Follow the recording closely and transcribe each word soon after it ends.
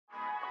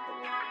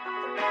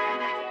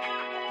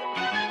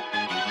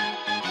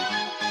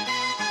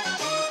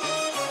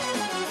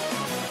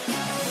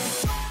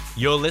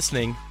You're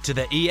listening to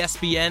the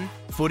ESPN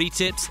Footy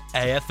Tips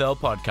AFL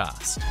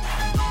podcast.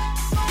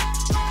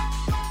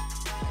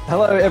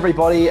 Hello,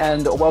 everybody,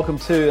 and welcome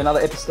to another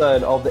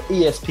episode of the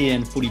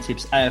ESPN Footy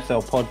Tips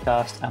AFL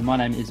podcast. My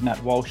name is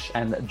Matt Walsh,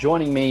 and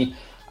joining me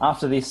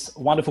after this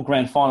wonderful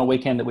grand final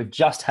weekend that we've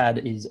just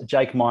had is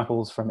Jake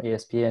Michaels from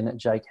ESPN.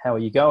 Jake, how are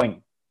you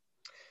going?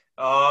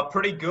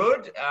 Pretty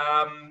good.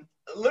 A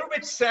little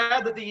bit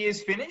sad that the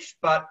year's finished,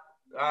 but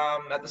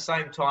at the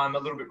same time, a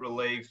little bit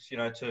relieved,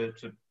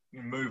 to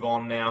move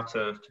on now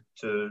to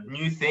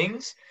new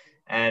things.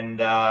 And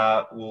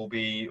we'll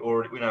be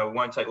already, it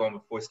won't take long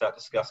before we start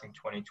discussing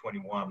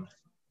 2021.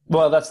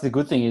 Well, that's the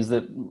good thing is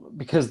that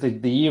because the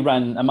year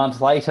ran a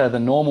month later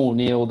than normal,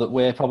 Neil, that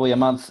we're probably a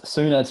month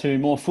sooner to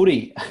more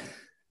footy.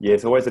 Yeah,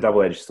 it's always a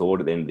double-edged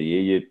sword at the end of the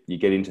year. You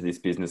get into this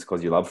business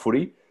because you love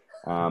footy.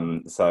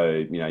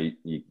 So,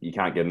 you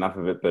can't get enough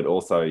of it, but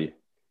also,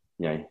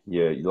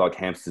 you're like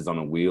hamsters on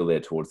a wheel there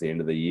towards the end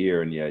of the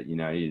year, and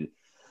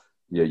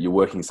you're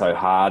working so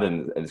hard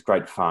and it's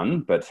great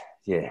fun. But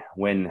yeah,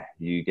 when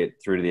you get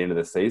through to the end of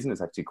the season,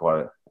 it's actually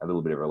quite a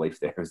little bit of relief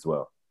there as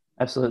well.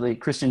 Absolutely.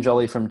 Christian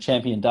Jolly from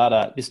Champion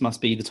Data, this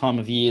must be the time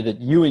of year that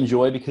you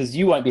enjoy because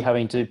you won't be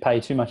having to pay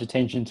too much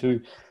attention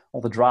to all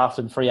the draft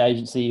and free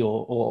agency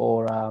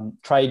or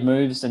trade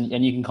moves,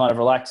 and you can kind of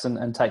relax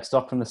and take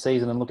stock from the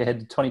season and look ahead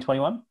to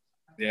 2021.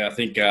 Yeah, I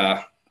think,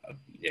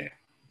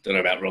 don't know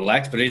about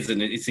relax, but it's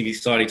an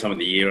exciting time of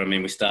the year. I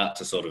mean, we start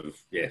to sort of,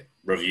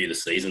 review the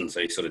season. So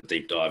you sort of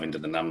deep dive into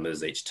the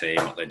numbers, each team,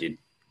 what they did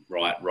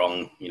right,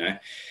 wrong,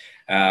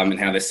 and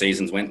how their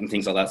seasons went and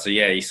things like that. So,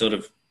 you sort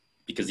of,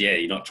 because,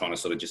 you're not trying to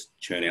sort of just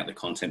churn out the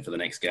content for the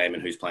next game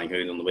and who's playing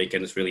who on the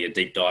weekend. It's really a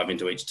deep dive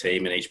into each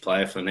team and each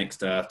player for the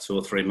next 2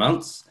 or 3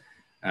 months.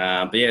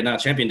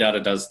 Champion Data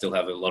does still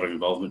have a lot of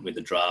involvement with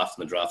the draft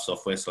and the draft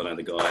software. So I know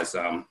the guys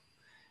on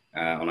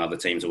other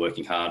teams are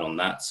working hard on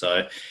that.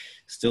 So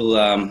still,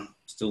 the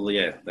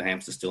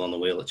hamster's still on the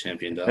wheel at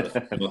Champion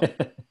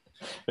Data.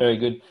 Very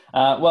good.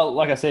 Well,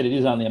 like I said, it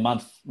is only a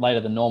month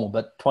later than normal,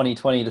 but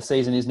 2020, the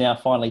season is now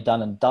finally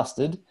done and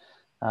dusted.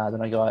 I don't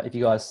know if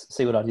you guys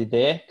see what I did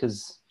there,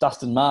 because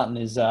Dustin Martin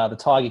is the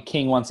Tiger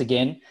King once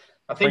again.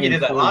 I think you did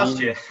that last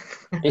year.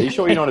 Are you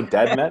sure you're not a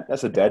dad, Matt?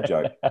 That's a dad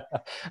joke.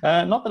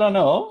 Not that I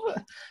know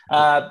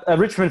of.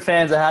 Richmond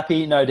fans are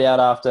happy, no doubt,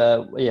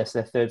 after, their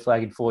third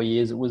flag in 4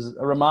 years. It was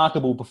a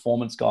remarkable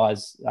performance,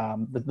 guys.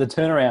 The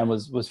turnaround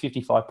was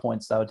 55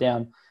 points. They were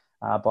down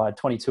by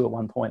 22 at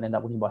one point, ended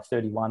up winning by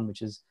 31,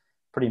 which is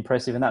pretty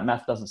impressive. And that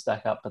math doesn't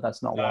stack up, but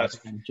that's not why. It's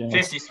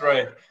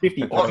 53.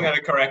 50. I wasn't going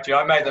to correct you.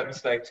 I made that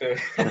mistake too.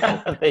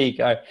 There you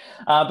go.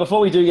 Before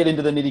we do get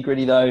into the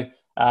nitty-gritty, though,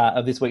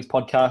 of this week's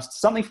podcast,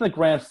 something from the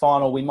grand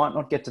final we might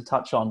not get to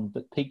touch on,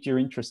 but piqued your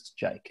interest,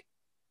 Jake.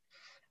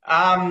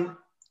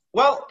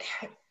 Well,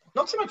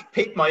 not so much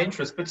piqued my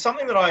interest, but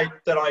something that I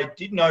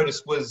did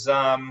notice was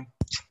Damien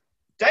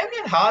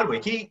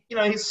Hardwick.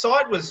 His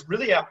side was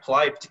really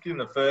outplayed, particularly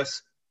in the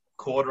first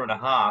quarter and a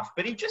half,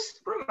 but he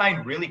just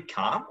remained really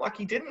calm. Like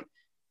you didn't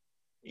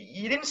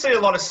see a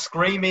lot of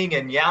screaming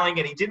and yelling,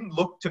 and he didn't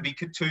look to be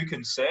too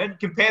concerned.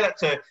 Compare that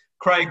to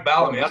Craig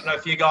Bellamy. I don't know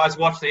if you guys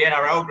watched the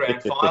NRL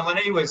grand final, and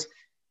he was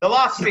the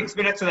last 6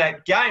 minutes of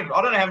that game.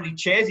 I don't know how many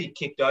chairs he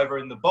kicked over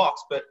in the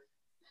box, but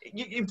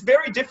it's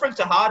very different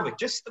to Hardwick.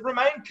 Just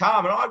remain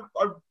calm, and I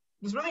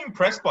was really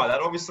impressed by that.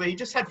 Obviously, he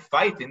just had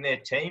faith in their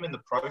team and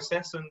the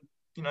process, and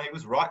he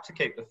was right to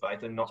keep the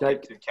faith and not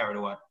get too carried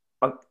away.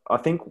 I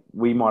think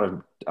we might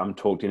have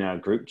talked in our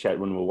group chat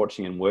when we were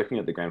watching and working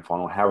at the grand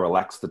final how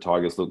relaxed the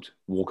Tigers looked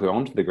walking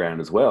onto the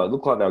ground as well. It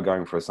looked like they were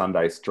going for a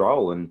Sunday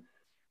stroll, and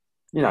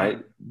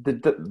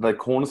the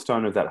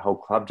cornerstone of that whole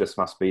club just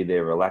must be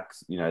their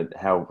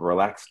how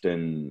relaxed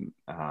and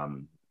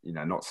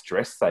not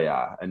stressed they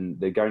are, and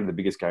they're going to the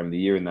biggest game of the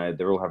year, and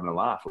they're all having a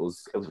laugh. It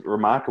was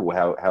remarkable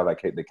how they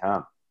keep their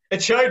calm.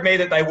 It showed me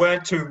that they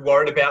weren't too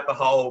worried about the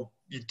whole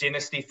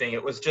dynasty thing.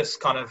 It was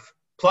just kind of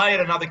play at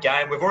another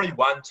game. We've already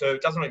won 2.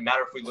 It doesn't really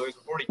matter if we lose.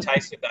 We've already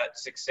tasted that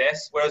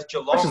success. Whereas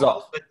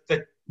Geelong,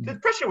 the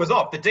pressure was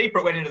off. The deeper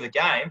it went into the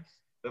game,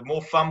 the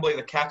more fumbly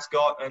the Cats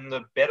got and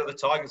the better the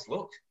Tigers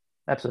looked.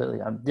 Absolutely.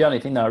 The only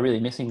thing they were really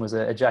missing was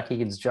a Jack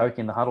Higgins joke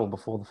in the huddle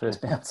before the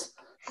first bounce.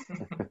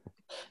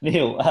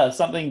 Neil,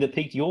 something that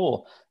piqued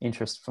your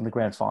interest from the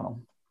grand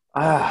final?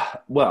 I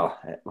was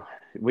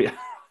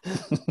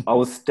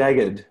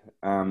staggered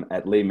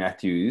at Lee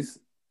Matthews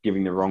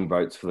giving the wrong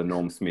votes for the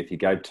Norm Smith. He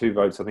gave 2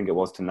 votes, I think it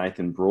was, to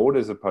Nathan Broad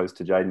as opposed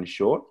to Jaden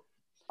Short,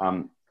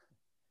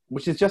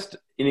 which is just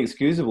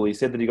inexcusable. He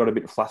said that he got a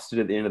bit flustered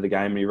at the end of the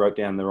game and he wrote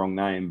down the wrong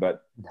name.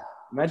 But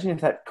imagine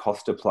if that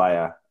cost a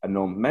player a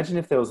Norm. Imagine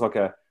if there was like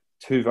a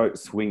 2-vote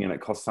swing and it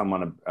cost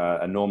someone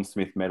a Norm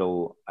Smith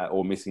medal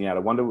or missing out. I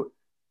wonder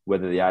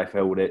whether the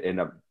AFL would end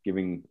up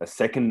giving a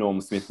second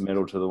Norm Smith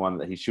medal to the one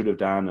that he should have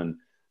done. And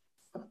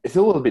It's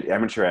all a bit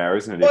amateur hour,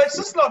 isn't it? Well, it's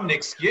just not an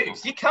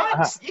excuse. You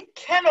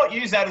cannot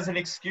use that as an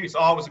excuse. Oh,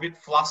 I was a bit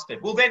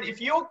flustered. Well, then, if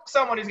you're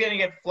someone who's going to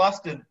get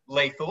flustered,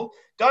 Lethal,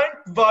 don't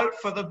vote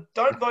for the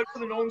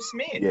Norm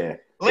Smith. Yeah.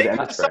 Leave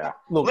it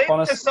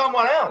to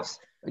someone else.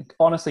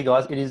 Honestly,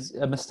 guys, it is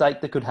a mistake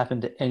that could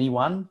happen to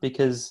anyone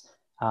because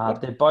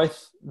they're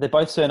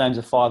both surnames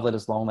are 5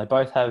 letters long. They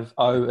both have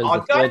O as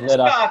the third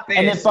letter,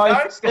 and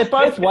they're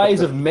both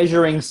ways of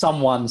measuring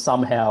someone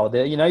somehow.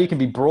 You can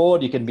be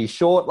broad, you can be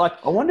short. Like,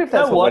 I wonder if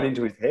that's what went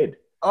into his head.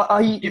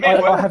 I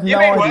have no idea. You've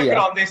been working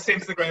on this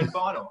since the grand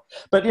final.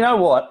 But you know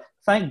what?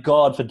 Thank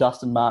God for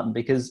Dustin Martin,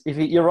 because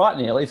you're right,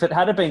 Neil. If it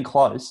had been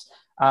close,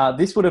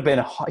 this would have been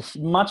a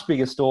much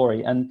bigger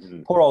story,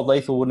 and poor old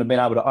Lethal wouldn't have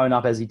been able to own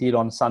up as he did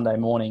on Sunday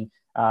morning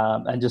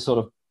and just sort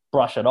of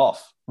brush it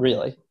off,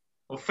 really.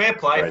 Well, fair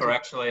play for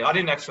actually. I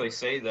didn't actually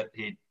see that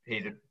he'd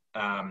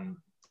kind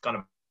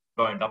of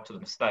owned up to the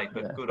mistake,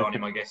 but good on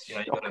him, I guess. You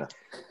got to...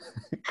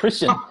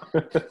 Christian,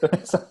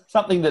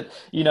 something that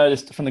you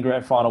noticed from the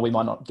grand final we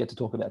might not get to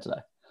talk about today.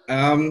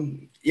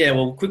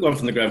 Quick one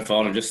from the grand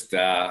final. Just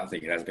I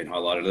think it has been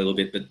highlighted a little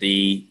bit, but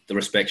the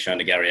respect shown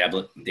to Gary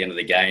Ablett at the end of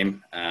the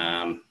game,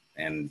 and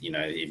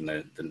even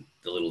the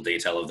little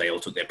detail of they all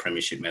took their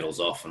premiership medals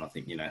off, and I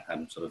think had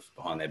them sort of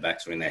behind their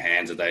backs or in their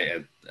hands.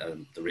 The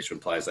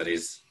Richmond players, that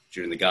is,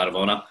 during the Guard of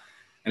Honour.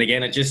 And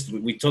again,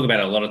 we talk about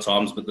it a lot of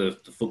times, but the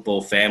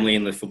football family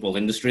and the football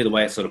industry, the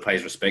way it sort of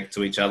pays respect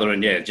to each other,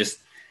 and just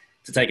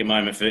to take a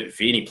moment for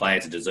any player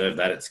to deserve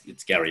that,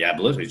 it's Gary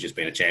Ablett, who's just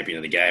been a champion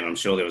of the game. I'm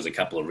sure there was a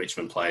couple of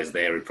Richmond players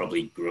there who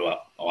probably grew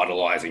up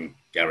idolising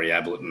Gary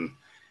Ablett, and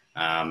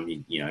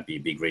it'd be a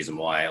big reason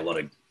why a lot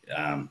of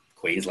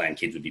Queensland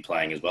kids would be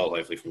playing as well,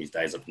 hopefully from his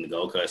days up in the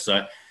Gold Coast.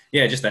 So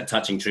just that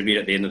touching tribute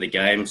at the end of the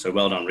game. So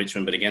well done,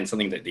 Richmond. But again,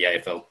 something that the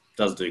AFL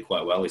does do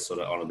quite well is sort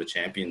of honour the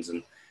champions.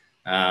 And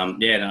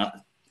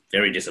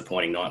very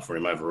disappointing night for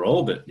him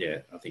overall. But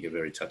I think a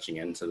very touching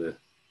end to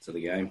the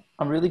game.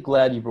 I'm really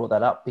glad you brought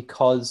that up,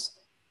 because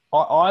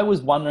I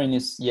was wondering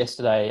this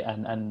yesterday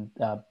and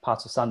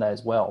parts of Sunday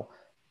as well.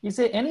 Is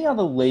there any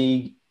other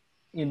league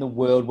in the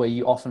world where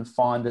you often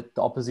find that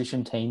the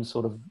opposition teams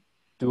sort of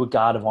do a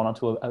guard of honour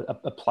to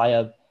a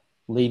player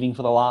leaving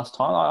for the last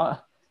time?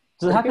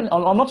 Does it happen?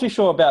 I'm not too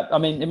sure about. I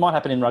mean, it might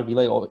happen in rugby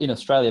league or in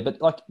Australia,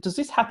 but does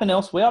this happen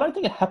elsewhere? I don't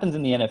think it happens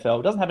in the NFL.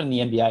 It doesn't happen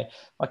in the NBA.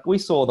 Like we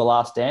saw The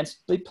Last Dance,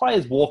 the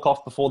players walk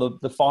off before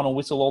the final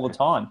whistle all the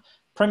time.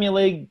 Premier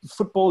League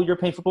football,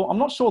 European football, I'm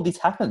not sure this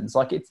happens.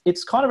 Like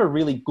it's kind of a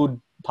really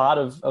good part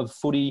of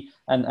footy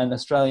and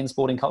Australian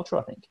sporting culture,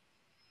 I think.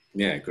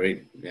 Yeah,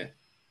 agreed. Yeah.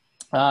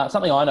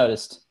 Something I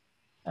noticed.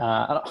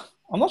 I'm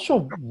not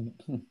sure.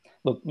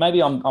 Look,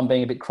 maybe I'm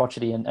being a bit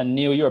crotchety, and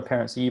Neil, you're a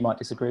parent, so you might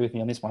disagree with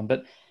me on this one,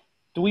 but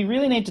do we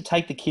really need to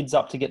take the kids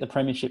up to get the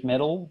premiership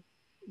medal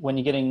when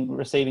you're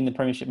receiving the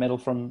premiership medal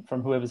from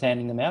whoever's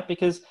handing them out?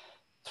 Because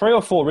 3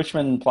 or 4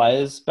 Richmond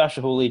players, Basher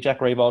Hooley,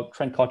 Jack Revolt,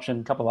 Trent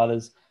Cotchin, a couple of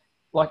others,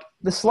 like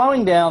they're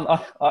slowing down.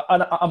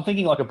 I'm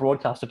thinking like a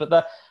broadcaster, but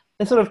they're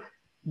sort of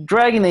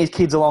dragging these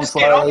kids along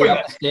slowly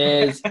up the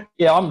stairs.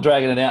 Yeah, I'm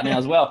dragging it out now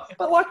as well.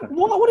 But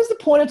what is the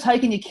point of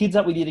taking your kids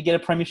up with you to get a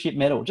premiership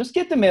medal? Just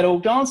get the medal,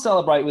 go and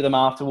celebrate with them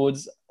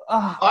afterwards.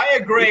 I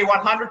agree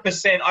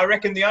 100%. I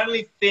reckon the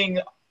only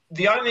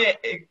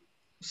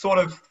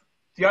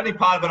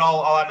part of it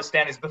I'll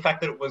understand is the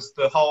fact that it was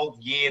the whole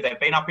year. They've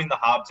been up in the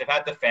hubs, they've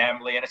had the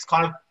family, and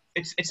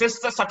it's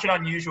just such an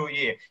unusual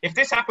year. If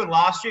this happened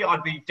last year,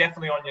 I'd be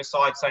definitely on your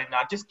side saying,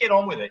 nah, just get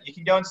on with it. You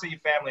can go and see your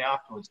family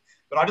afterwards.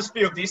 But I just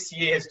feel this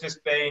year has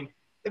just been,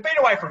 they've been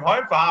away from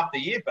home for half the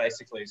year,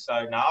 basically.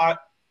 So, no,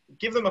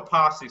 give them a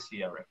pass this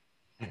year, I reckon.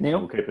 Neil?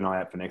 We'll keep an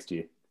eye out for next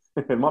year.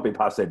 It might be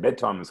past their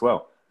bedtime as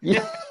well.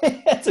 Yeah,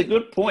 that's a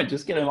good point.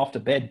 Just get them off to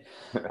bed.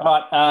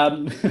 All right,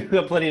 we've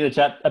got plenty to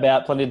chat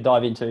about, plenty to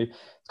dive into.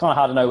 It's kind of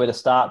hard to know where to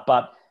start,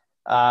 but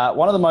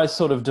one of the most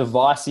sort of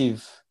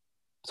divisive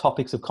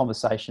topics of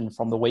conversation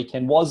from the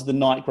weekend was the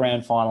night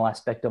grand final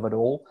aspect of it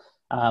all.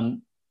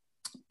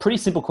 Pretty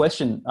simple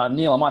question.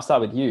 Neil, I might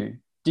start with you.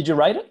 Did you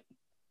rate it?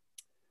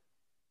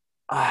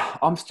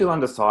 I'm still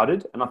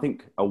undecided, and I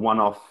think a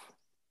one-off.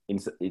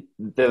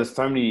 There were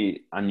so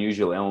many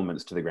unusual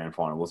elements to the grand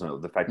final, wasn't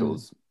it? The fact that it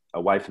was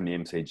away from the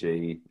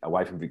MCG,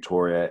 away from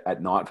Victoria at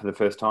night for the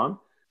first time.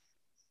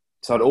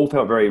 So it all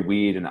felt very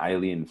weird and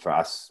alien for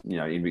us,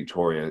 in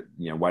Victoria,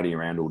 waiting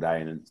around all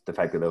day. And the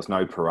fact that there was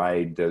no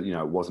parade,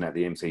 it wasn't at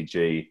the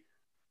MCG.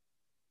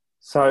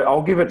 So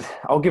I'll give it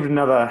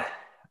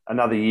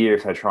another year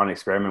if they try and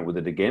experiment with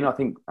it again. I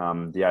think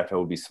the AFL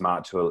would be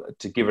smart to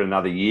give it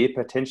another year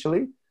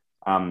potentially,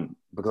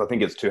 because I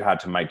think it's too hard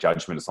to make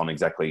judgments on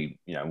exactly,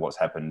 what's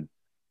happened,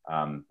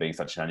 being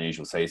such an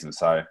unusual season.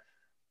 So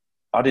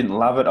I didn't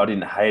love it. I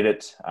didn't hate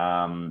it.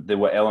 There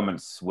were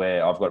elements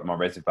where I've got my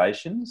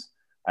reservations.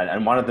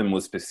 And one of them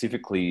was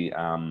specifically,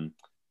 a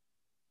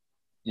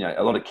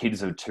lot of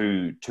kids are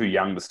too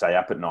young to stay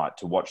up at night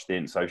to watch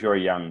them. So if you're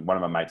one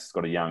of my mates has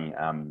got a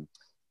young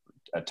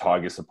a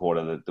Tiger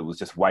supporter that was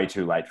just way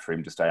too late for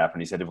him to stay up.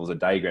 And he said if it was a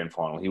day grand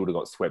final, he would have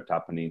got swept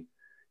up. And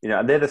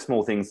they're the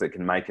small things that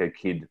can make a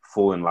kid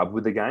fall in love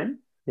with the game.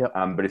 Yep.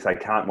 But if they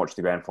can't watch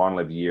the grand final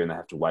every year and they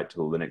have to wait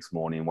till the next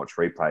morning and watch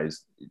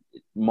replays,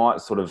 it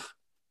might sort of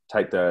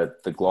take the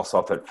gloss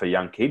off it for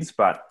young kids.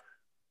 But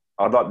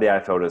I'd like the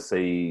AFL to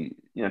see,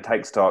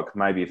 take stock,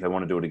 maybe if they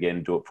want to do it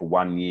again, do it for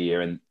 1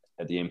 year and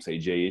at the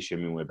MCG,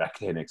 assuming we're back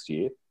there next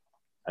year,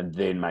 and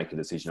then make a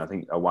decision. I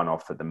think a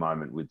one-off at the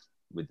moment with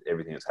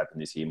everything that's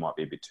happened this year might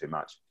be a bit too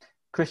much.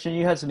 Christian,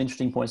 you had some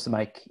interesting points to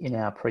make in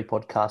our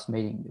pre-podcast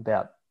meeting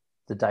about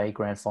the day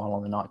grand final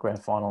and the night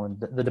grand final and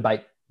the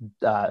debate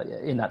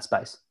in that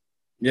space.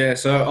 Yeah,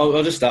 so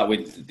I'll just start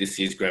with this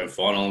year's grand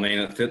final. I mean,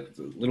 a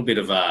little bit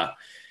of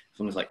it's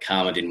almost like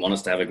karma didn't want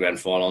us to have a grand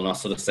final, and I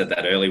sort of said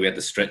that early. We had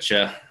the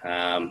stretcher,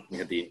 we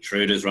had the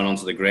intruders run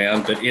onto the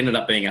ground, but it ended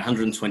up being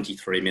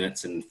 123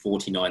 minutes and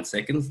 49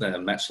 seconds, the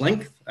match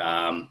length.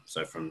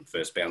 So from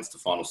first bounce to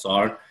final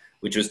siren,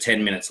 which was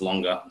 10 minutes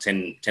longer,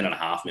 10 and a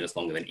half minutes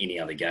longer than any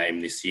other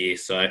game this year.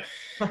 So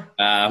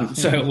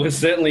so it was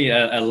certainly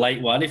a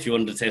late one. If you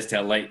wanted to test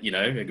how late,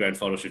 a grand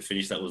final should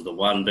finish, that was the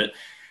one. But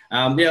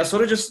I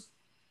sort of just,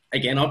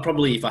 again, I'd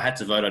probably, if I had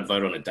to vote, I'd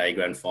vote on a day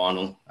grand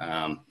final.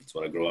 That's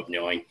what I grew up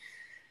knowing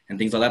and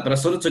things like that. But I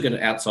sort of took an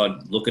outside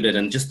look at it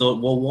and just thought,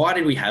 well, why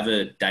did we have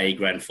a day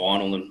grand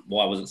final and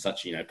why was it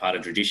such, part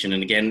of tradition?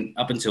 And again,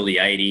 up until the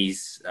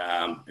 80s,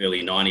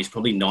 early 90s,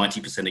 probably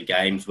 90% of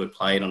games were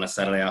played on a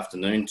Saturday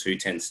afternoon,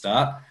 2:10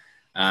 start.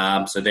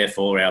 So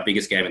therefore, our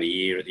biggest game of the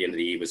year at the end of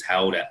the year was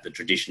held at the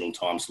traditional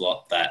time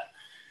slot that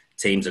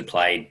teams had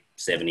played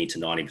 70 to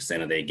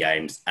 90% of their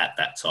games at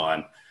that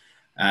time.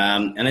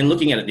 And then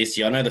looking at it this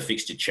year, I know the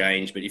fixture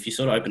changed, but if you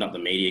sort of open up the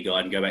media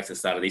guide and go back to the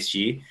start of this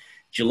year,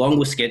 Geelong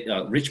was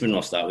Richmond,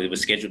 I'll start with,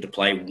 was scheduled to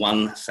play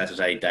one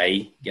Saturday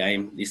day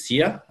game this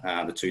year,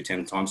 the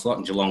 2:10 time slot,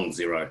 and Geelong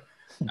 0.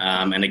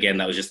 And again,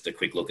 that was just a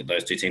quick look at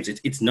those two teams.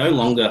 It's no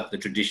longer the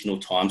traditional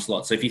time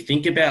slot. So if you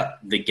think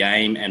about the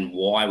game and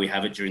why we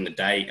have it during the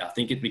day, I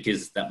think it's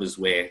because that was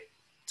where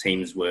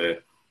teams were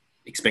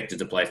expected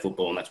to play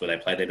football and that's where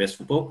they played their best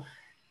football.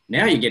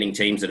 Now you're getting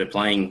teams that are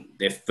playing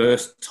their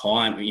first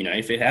time.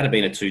 If it had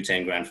been a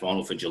 2:10 grand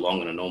final for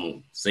Geelong in a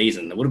normal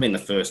season, that would have been the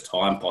first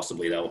time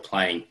possibly they were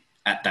playing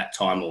at that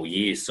time all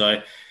year.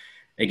 So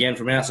again,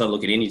 from outside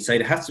looking in, you'd say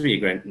it has to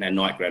be a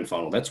night grand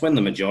final. That's when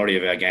the majority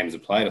of our games are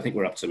played. I think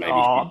we're up to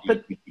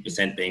maybe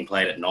 50% being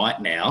played at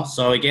night now.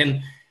 So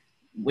again,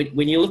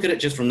 when you look at it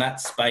just from that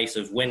space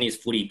of when is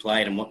footy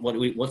played and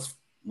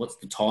what's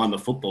the time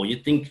of football,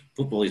 you'd think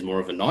football is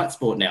more of a night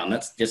sport now, and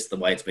that's just the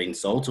way it's been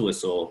sold to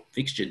us or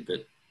fixtured.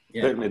 But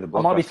yeah.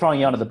 I might be throwing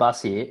you under the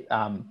bus here,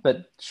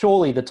 but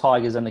surely the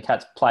Tigers and the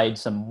Cats played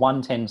some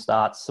 1:10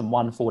 starts, some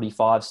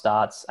 1:45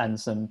 starts, and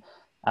some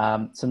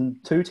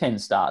 2:10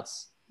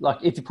 starts. Like,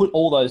 if you put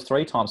all those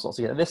three time slots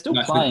together, they're still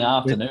playing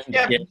afternoon.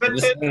 Yeah, but the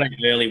Saturday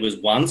early was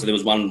one, so there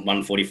was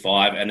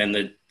 1:45, and then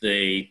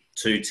the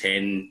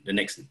 2:10, the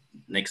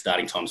next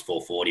starting time's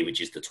 4:40,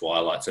 which is the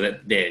twilight. So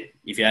that there,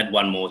 if you add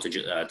one more to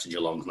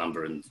Geelong's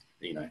number, and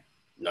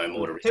no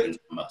more to Richmond's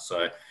number.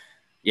 So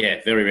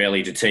yeah, very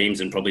rarely do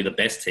teams, and probably the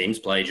best teams,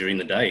 play during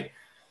the day.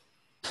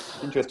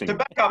 Interesting. To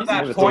back up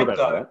that point,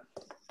 though,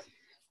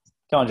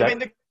 go on, Jake. I mean,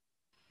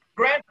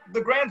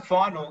 the grand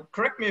final,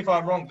 correct me if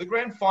I'm wrong, the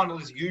grand final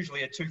is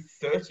usually a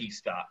 2:30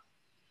 start.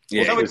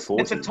 Yeah, so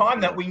it's a time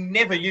that we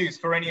never use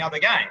for any other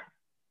game.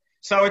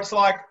 So it's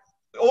like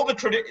all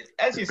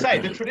as you say,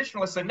 the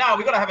traditionalists say, no,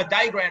 we've got to have a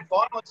day grand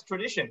final, it's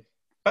tradition.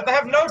 But they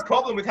have no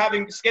problem with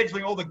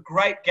scheduling all the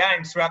great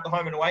games throughout the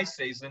home and away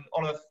season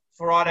on a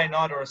Friday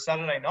night or a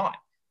Saturday night.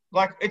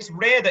 Like, it's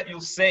rare that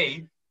you'll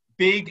see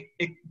big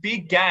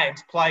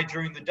games played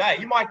during the day.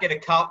 You might get a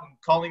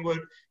Carlton-Collingwood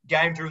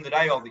game during the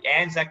day, or the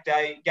Anzac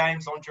Day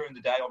games on during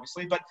the day,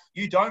 obviously, but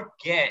you don't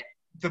get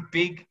the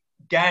big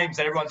games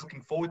that everyone's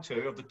looking forward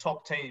to of the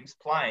top teams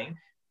playing.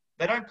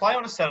 They don't play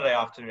on a Saturday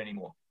afternoon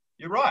anymore.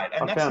 You're right,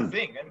 and that's the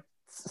thing. And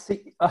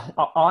see,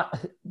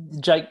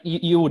 Jake,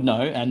 you would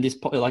know, and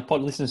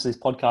listeners to this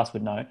podcast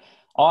would know,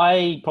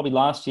 I probably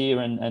last year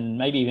and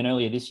maybe even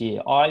earlier this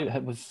year, I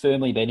have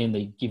firmly been in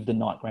the give the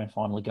night grand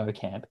final a go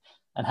camp.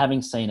 And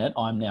having seen it,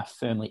 I'm now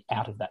firmly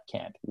out of that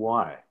camp.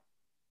 Why?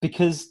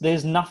 Because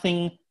there's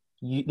nothing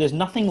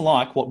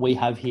like what we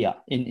have here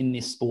in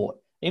this sport.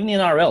 Even the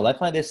NRL, they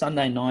play their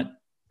Sunday night.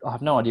 I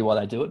have no idea why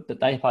they do it,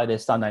 but they play their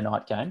Sunday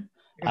night game,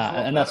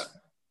 and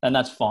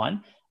that's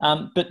fine.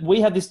 But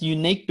we have this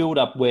unique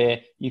build-up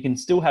where you can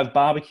still have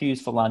barbecues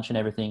for lunch and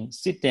everything,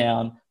 sit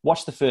down,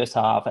 watch the first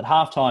half. At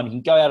halftime, you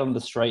can go out on the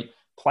street,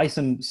 play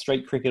some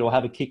street cricket or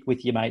have a kick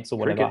with your mates or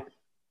whatever. Cricket.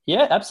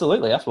 Yeah,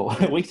 absolutely. That's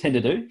what we tend to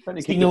do.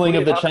 Signaling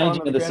of the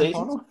changing of the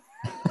season.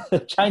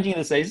 Changing of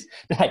the season.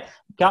 Hey,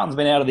 Carlton's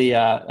been out of the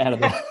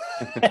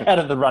out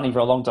of the running for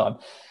a long time.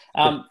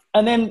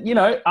 And then,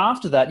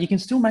 after that, you can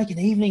still make an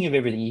evening of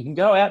everything. You can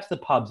go out to the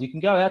pubs. You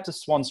can go out to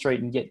Swan Street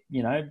and get,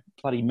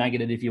 bloody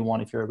maggoted if you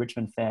want, if you're a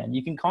Richmond fan.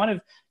 You can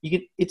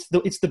it's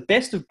the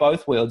best of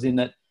both worlds in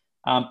that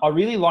I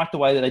really like the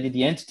way that they did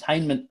the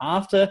entertainment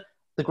after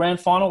the grand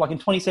final. Like in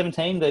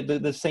 2017,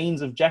 the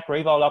scenes of Jack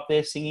Riewoldt up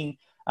there singing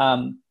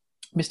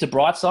Mr.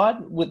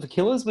 Brightside with the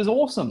Killers was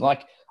awesome.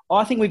 Like,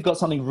 I think we've got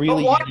something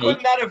really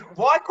unique.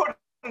 Why couldn't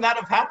that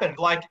have happened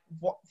like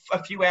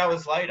a few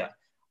hours later?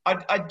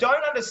 I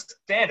don't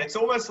understand. It's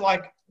almost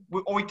like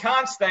we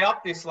can't stay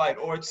up this late,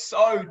 or it's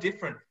so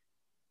different.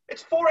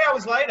 It's 4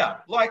 hours later.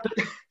 Like,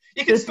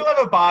 you can still have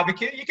a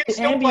barbecue. You can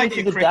still play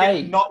your cricket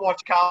and not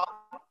watch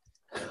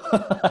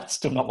Carlton.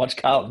 Still not watch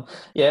Carlton.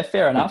 Yeah,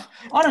 fair enough.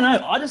 I don't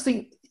know. I just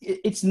think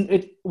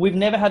we've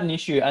never had an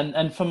issue.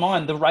 And for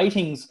mine, the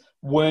ratings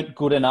weren't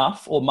good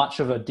enough or much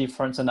of a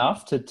difference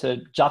enough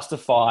to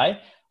justify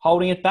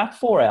holding it back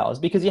 4 hours,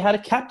 because you had a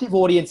captive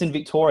audience in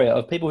Victoria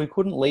of people who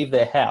couldn't leave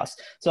their house.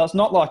 So it's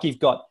not like you've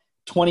got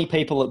 20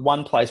 people at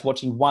one place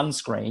watching one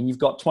screen. You've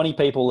got 20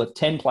 people at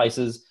 10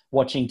 places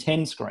watching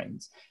 10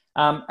 screens.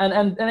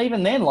 And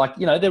even then, like,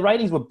 you know, the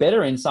ratings were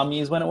better in some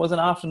years when it was an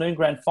afternoon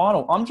grand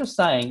final. I'm just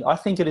saying, I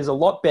think it is a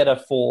lot better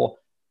for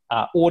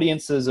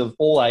audiences of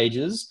all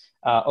ages,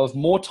 of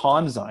more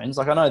time zones.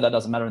 Like, I know that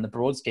doesn't matter in the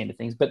broad scheme of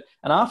things, but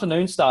an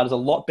afternoon start is a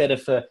lot better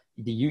for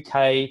the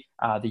UK,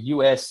 the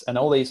US, and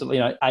all these, you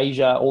know,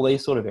 Asia, all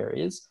these sort of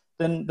areas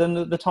than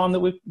the time that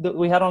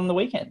we had on the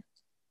weekend.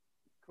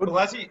 Well,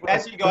 as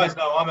you guys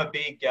know, I'm a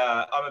big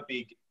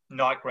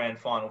night grand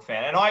final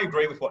fan, and I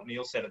agree with what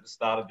Neil said at the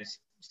start of this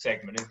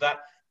segment, is that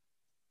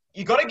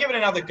you got to give it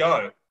another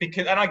go,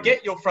 because, and I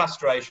get your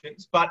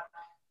frustrations, but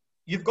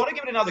you've got to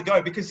give it another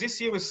go, because this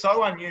year was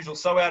so unusual,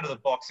 so out of the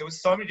box. There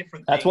was so many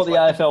different things. That's what the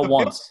AFL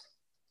wants.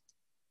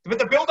 But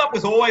the build-up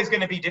was always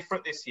going to be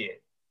different this year.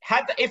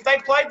 If they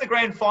played the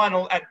grand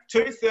final at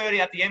 2:30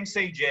 at the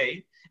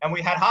MCG, and we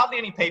had hardly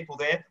any people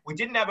there, we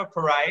didn't have a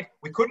parade,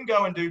 we couldn't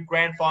go and do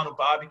grand final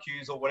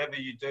barbecues or whatever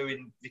you do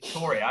in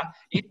Victoria,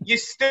 you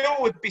still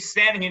would be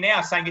standing here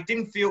now saying it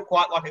didn't feel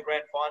quite like a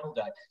grand final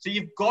day. So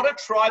you've got to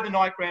try the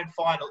night grand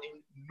final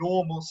in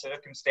normal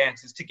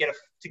circumstances to get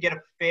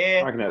a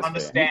fair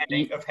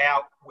understanding of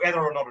how,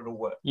 whether or not it'll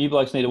work. You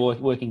blokes need to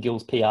work in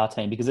Gill's PR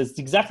team, because it's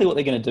exactly what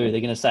they're going to do.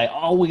 They're going to say,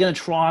 oh, we're going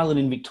to trial it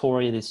in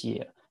Victoria this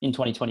year, in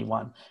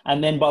 2021.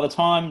 And then by the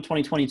time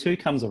 2022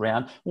 comes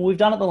around, well, we've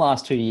done it the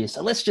last 2 years,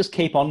 so let's just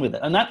keep on with it.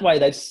 And that way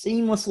they've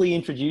seamlessly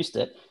introduced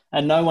it,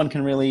 and no one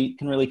can really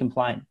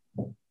complain.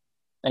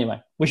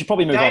 Anyway, we should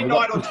probably move on. We've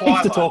got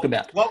things to talk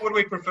about. What would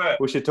we prefer?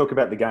 We should talk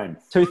about the game.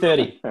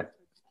 2:30.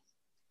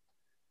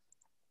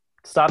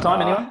 Start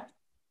time, anyone?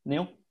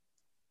 Neil?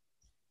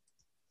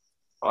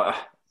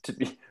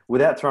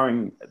 Without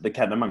throwing the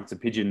cat amongst the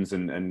pigeons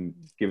and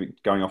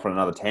going off on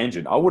another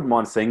tangent, I wouldn't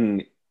mind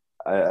seeing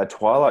a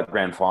twilight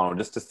grand final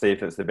just to see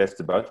if it's the best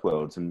of both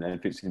worlds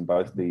and fits in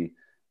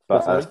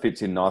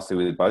fits in nicely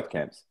with both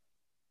camps.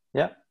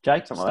 Yeah,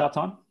 Jake, start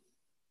time.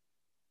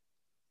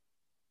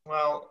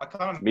 Well, I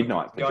kind of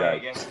midnight for going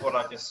Jake. Against what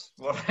I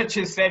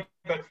just said,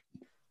 but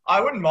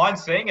I wouldn't mind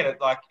seeing it.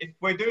 Like, if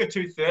we do a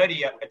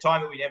 2:30, a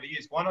time that we never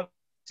use, why not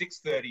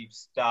 6:30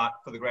 start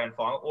for the grand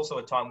final? Also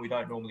a time we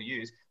don't normally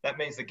use. That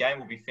means the game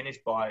will be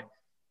finished by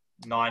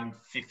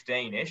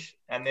 9:15ish,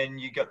 and then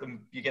you get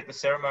the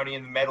ceremony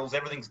and the medals.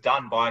 Everything's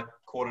done by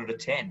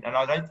 9:45.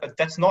 And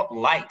that's not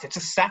late. It's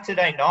a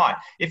Saturday night.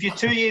 If you're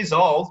 2 years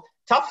old,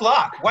 tough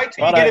luck. Wait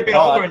till you get a bit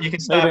older and you can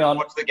start to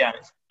watch the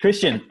games.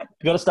 Christian,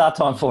 you've got to start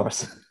time for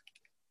us.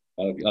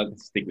 I'll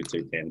stick with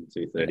 2:10,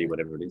 2:30,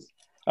 whatever it is.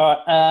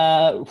 All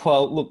right.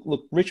 Well,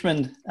 look,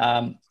 Richmond,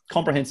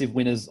 comprehensive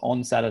winners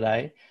on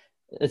Saturday.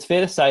 It's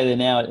fair to say they're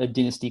now a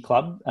dynasty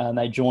club, and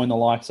they join the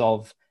likes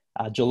of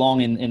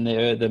Geelong in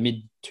the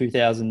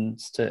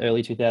mid-2000s to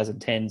early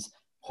 2010s,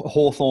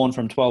 Hawthorn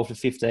from 12 to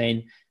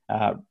 15,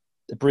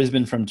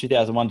 Brisbane from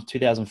 2001 to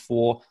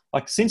 2004.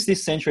 Like, since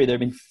this century, there have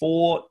been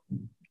 4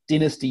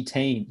 dynasty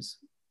teams.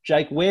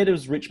 Jake, where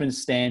does Richmond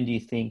stand, do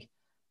you think,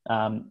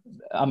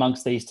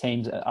 amongst these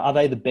teams? Are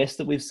they the best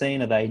that we've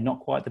seen? Are they not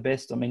quite the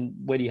best? I mean,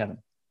 where do you have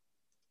them?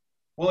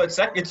 Well,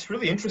 it's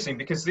really interesting,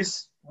 because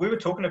we were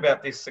talking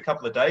about this a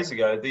couple of days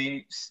ago.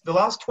 The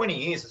last 20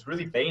 years has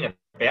really been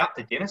about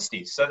the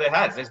dynasties. So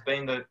there's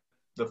been the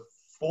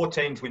 4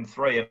 teams win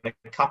 3 and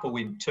a couple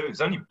win 2.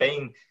 There's only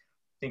been,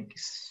 I think,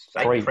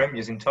 8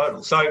 premiers in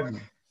total. So,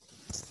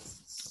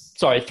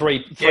 sorry,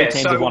 three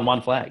teams have won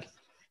 1 flag.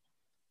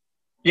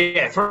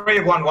 Yeah, 3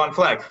 have won 1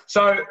 flag.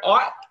 So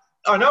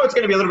I know it's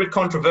going to be a little bit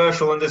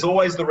controversial, and there's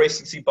always the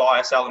recency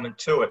bias element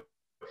to it.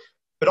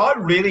 But I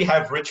really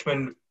have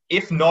Richmond,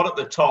 if not at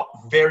the top,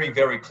 very,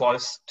 very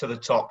close to the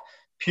top,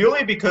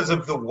 purely because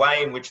of the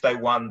way in which they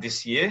won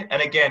this year.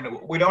 And again,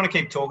 we don't want to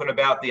keep talking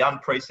about the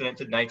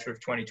unprecedented nature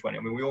of 2020.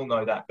 I mean, we all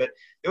know that. But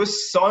there were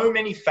so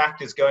many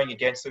factors going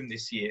against them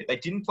this year. They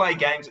didn't play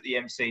games at the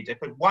MCG. They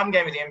played 1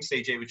 game at the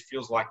MCG, which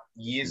feels like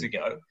years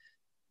ago.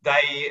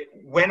 They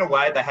went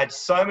away. They had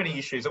so many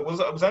issues. It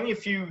was only a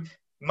few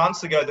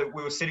months ago that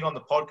we were sitting on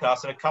the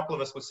podcast, and a couple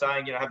of us were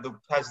saying,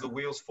 has the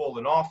wheels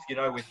fallen off,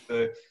 with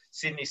the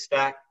Sydney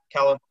Stack,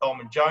 Callum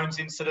Coleman-Jones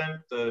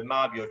incident, the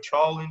Marbio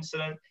Chol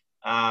incident,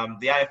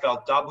 the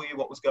AFLW,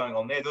 what was going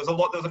on there. There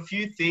was a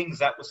few things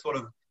that were sort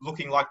of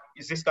looking like,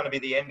 is this going to be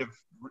the end of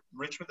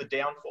Richmond, the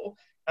downfall?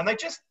 And they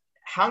just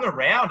hung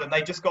around, and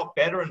they just got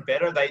better and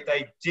better.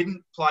 They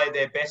didn't play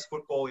their best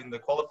football in the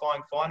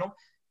qualifying final,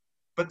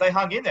 but they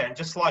hung in there. And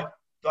just like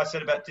I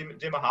said about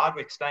Dimmer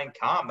Hardwick staying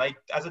calm,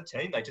 as a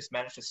team, they just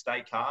managed to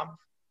stay calm.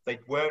 They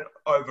weren't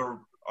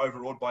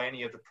overawed by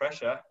any of the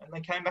pressure, and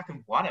they came back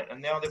and won it.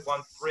 And now they've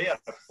won 3 out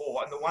of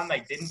 4, and the one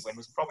they didn't win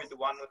was probably the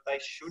one that they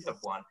should have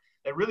won.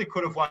 They really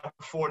could have won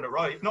 4 in a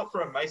row, if not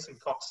for a Mason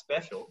Cox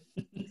special.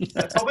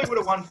 They probably would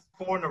have won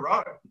 4 in a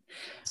row.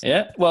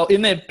 Yeah, well,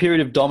 in their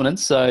period of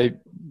dominance, so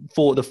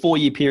for the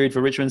 4-year period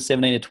for Richmond,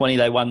 17 to 20,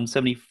 they won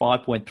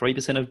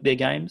 75.3% of their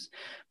games.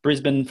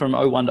 Brisbane from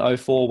 01 to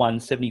 04 won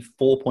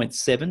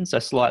 74.7%, so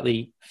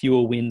slightly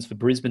fewer wins for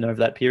Brisbane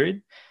over that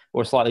period,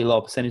 or a slightly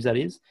lower percentage, that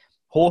is.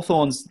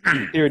 Hawthorn's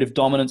period of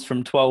dominance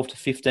from 12 to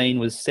 15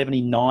 was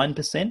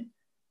 79%.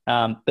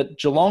 But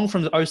Geelong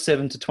from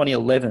 07 to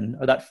 2011,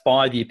 that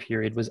 5-year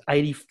period, was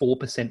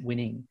 84%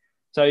 winning.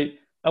 So,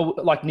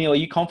 like, Neil, are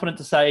you confident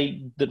to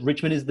say that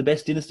Richmond is the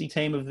best dynasty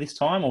team of this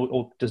time,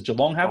 or does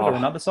Geelong have it, or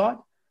another side?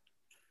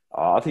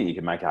 I think you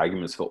can make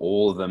arguments for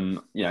all of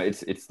them. You know,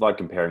 it's like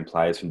comparing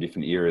players from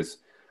different eras.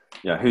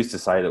 You know, who's to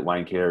say that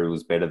Wayne Carey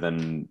was better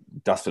than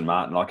Dustin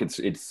Martin? Like,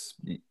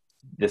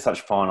 there's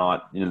such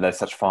there's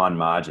such fine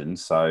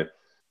margins. So,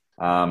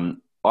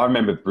 I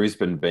remember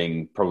Brisbane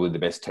being probably the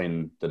best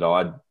team that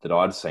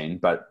I'd seen,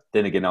 but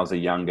then again, I was a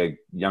younger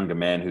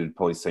man who'd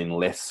probably seen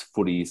less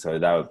footy, so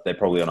they're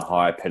probably on a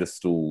higher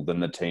pedestal than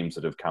the teams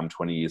that have come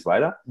 20 years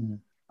later.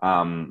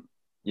 Mm.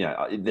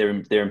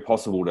 They're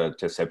impossible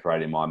to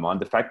separate in my mind.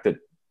 The fact that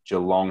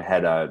Geelong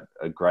had a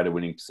greater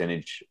winning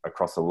percentage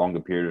across a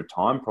longer period of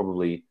time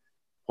probably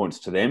points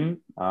to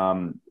them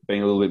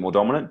being a little bit more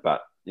dominant,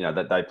 but you know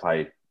that they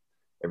play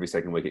every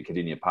second week at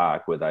Cardinia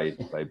Park, where they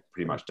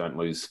pretty much don't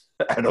lose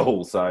at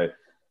all. So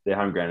their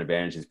home ground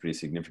advantage is pretty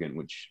significant,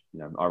 which, you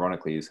know,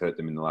 ironically has hurt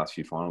them in the last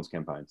few finals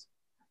campaigns.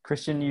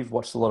 Christian, you've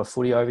watched a lot of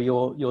footy over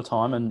your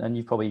time, and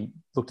you've probably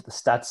looked at the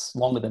stats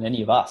longer than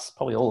any of us,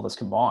 probably all of us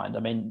combined. I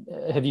mean,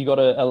 have you got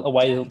a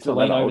way to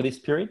lean over this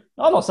period?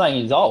 I'm not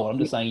saying he's old. I'm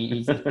just saying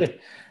he's right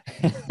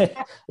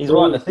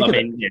in the thick of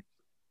it. Yeah,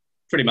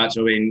 pretty much.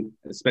 I mean,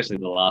 especially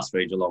the last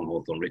 3, Geelong,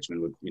 Hawthorn,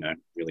 Richmond, we've, you know,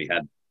 really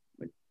had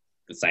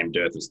the same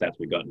dearth of stats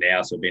we've got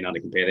now, so being able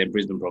to compare them.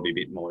 Brisbane probably a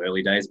bit more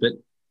early days, but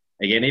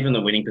again, even the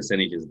winning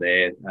percentage is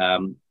there.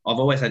 I've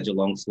always had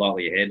Geelong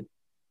slightly ahead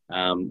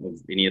of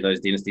any of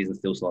those dynasties, and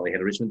still slightly ahead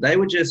of Richmond. They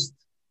were just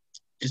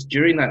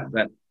during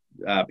that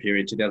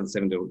period,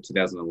 2007 to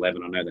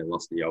 2011. I know they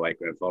lost the 08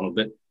 grand final,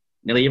 but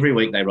nearly every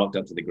week they rocked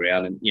up to the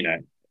ground, and you know,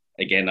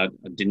 again, I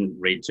didn't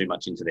read too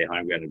much into their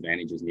home ground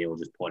advantage, as Neil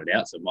just pointed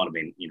out, so it might have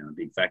been, you know, a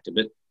big factor,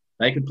 but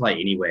they could play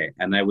anywhere,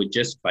 and they were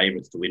just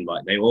favourites to win by.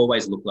 They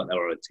always looked like they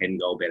were a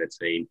 10-goal better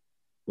team.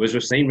 Whereas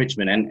we've seen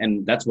Richmond,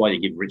 and that's why you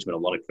give Richmond a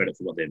lot of credit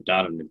for what they've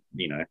done. And,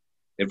 you know,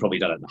 they've probably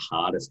done it the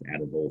hardest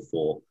out of all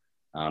 4,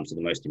 so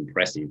the most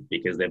impressive,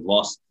 because they've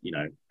lost, you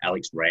know,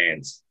 Alex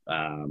Rance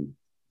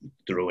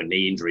through a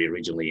knee injury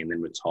originally, and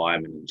then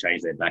retirement, and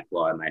changed their back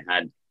line. They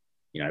had,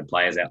 you know,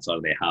 players outside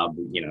of their hub.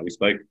 You know, we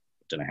spoke,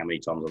 I don't know how many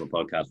times on the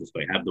podcast we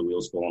spoke, have the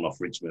wheels fallen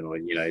off Richmond, or,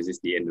 you know, is this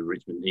the end of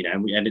Richmond? You know,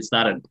 and it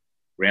started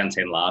round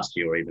 10 last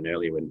year, or even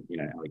earlier, when, you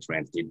know, Alex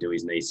Rance did do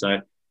his knee. So,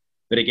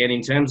 but again,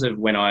 in terms of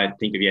when I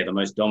think of, the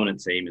most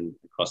dominant team and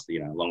across the,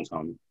 you know, long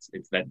time,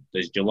 it's that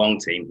those Geelong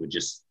teams were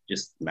just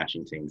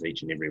smashing teams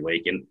each and every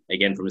week. And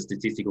again, from a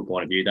statistical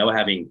point of view,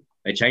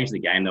 they changed the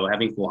game. They were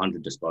having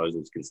 400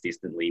 disposals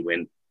consistently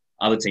when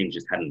other teams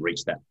just hadn't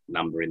reached that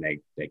number in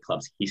their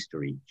club's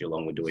history.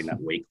 Geelong were doing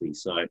that weekly.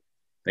 So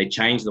they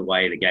changed the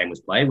way the game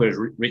was played. Whereas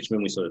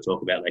Richmond, we sort of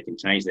talk about, they can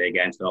change their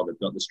game style. They've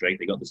got the strength.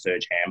 They've got the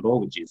surge handball,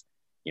 which is,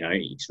 you know,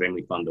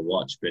 extremely fun to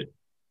watch. But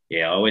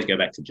yeah, I always go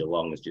back to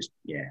Geelong as just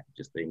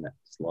being that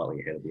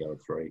slightly ahead of the other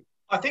 3.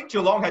 I think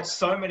Geelong had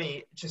so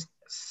many, just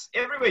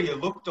everywhere you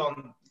looked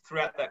on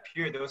throughout that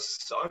period, there was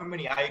so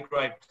many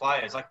A-grade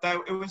players. Like,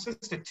 it was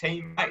just a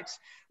teammates.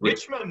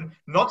 Richmond,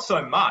 not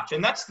so much.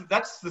 And that's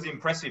the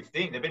impressive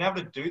thing. They've been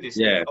able to do this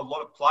with a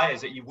lot of players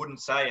that you wouldn't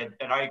say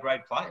are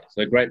A-grade players.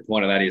 So a great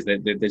point of that is they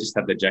just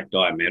had the Jack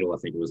Dyer medal, I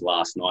think it was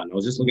last night. And I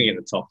was just looking at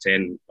the top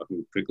 10. I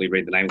can quickly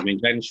read the names. I mean,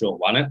 Jaden Short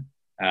won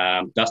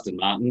it. Dustin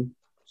Martin,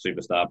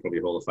 superstar, probably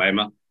Hall of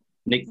Famer.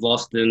 Nick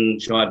Vlaston,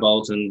 Shai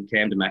Bolton,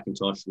 Camden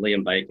McIntosh,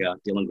 Liam Baker,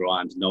 Dylan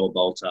Grimes, Noah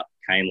Bolter,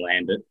 Kane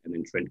Lambert, and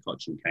then Trent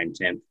Cotchin came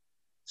 10th.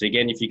 So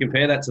again, if you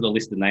compare that to the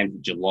list of names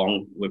of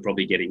Geelong, we're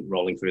probably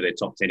rolling through their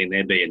top 10 in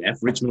their BNF.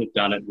 Richmond have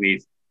done it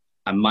with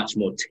a much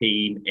more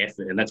team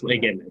effort, and that's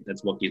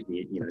what gives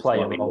me, you know,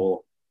 slightly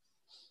more.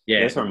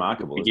 Yeah, that's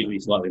remarkable. It gives me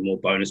slightly more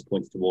bonus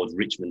points towards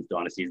Richmond's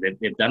dynasties.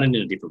 They've done it in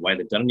a different way.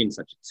 They've done it in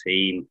such a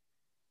team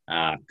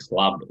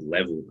club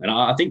level. And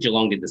I think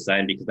Geelong did the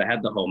same, because they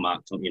had the whole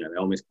Mark Thompson, you know, they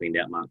almost cleaned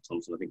out Mark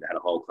Thompson. I think they had a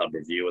whole club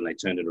review and they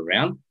turned it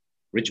around.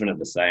 Richmond had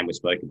the same. We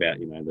spoke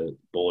about, you know, the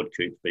board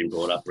coup's been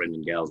brought up,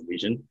 Brendan Gale's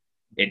vision.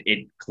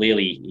 It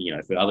clearly, you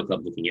know, for other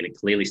clubs looking at it,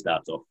 clearly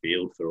starts off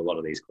field for a lot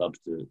of these clubs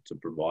to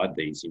provide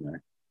these, you know,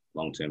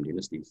 long-term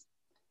dynasties.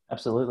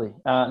 Absolutely.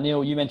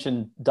 Neil, you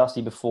mentioned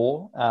Dusty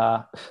before.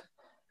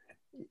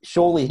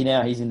 Surely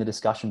now he's in the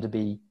discussion to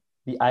be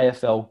the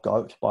AFL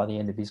GOAT by the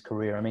end of his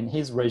career. I mean,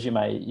 his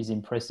resume is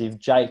impressive.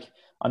 Jake,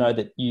 I know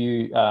that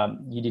you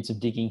did some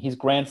digging. His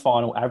grand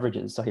final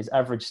averages, so his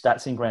average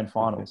stats in grand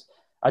finals,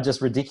 are just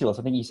ridiculous.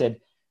 I think you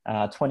said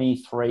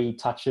 23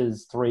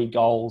 touches, 3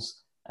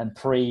 goals, and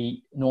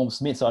 3 Norm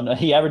Smiths. So I know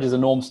he averages a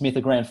Norm Smith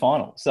a grand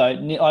final. So,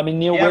 I mean,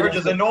 Neil... He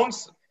averages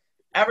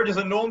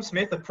a Norm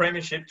Smith a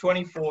premiership,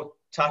 24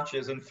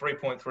 touches and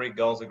 3.3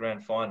 goals a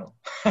grand final.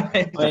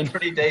 It's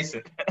pretty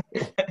decent.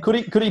 Could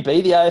he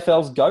be the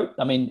AFL's GOAT?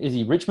 I mean, is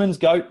he Richmond's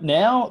GOAT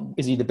now?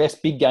 Is he the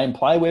best big game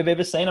player we've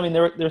ever seen? I mean,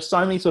 there are so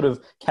many sort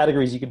of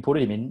categories you can put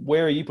him in.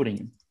 Where are you putting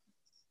him?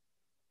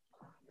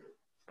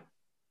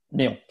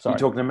 Neil, sorry. You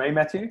talking to me,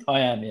 Matthew?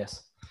 I am,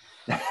 yes.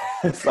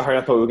 Sorry,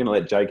 I thought we were going to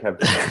let Jake have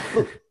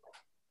the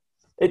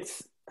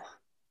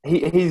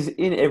He's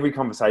in every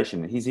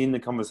conversation. He's in the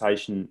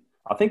conversation.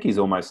 I think he's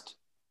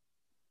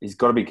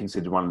got to be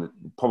considered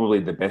probably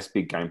the best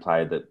big game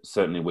player that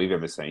certainly we've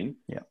ever seen.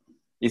 Yeah.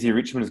 Is he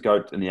Richmond's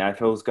GOAT and the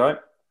AFL's GOAT?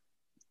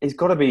 He's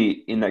got to be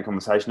in that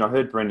conversation. I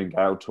heard Brendan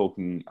Gale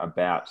talking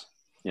about,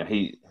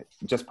 he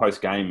just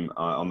post-game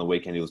on the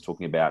weekend, he was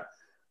talking about,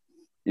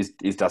 is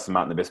Dustin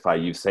Martin the best player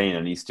you've seen?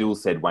 And he still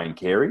said Wayne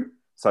Carey.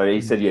 So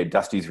he said, yeah,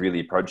 Dusty's really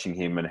approaching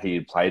him and he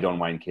had played on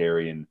Wayne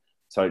Carey. And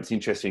so it's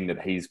interesting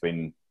that he's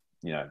been,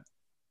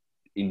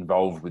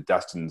 involved with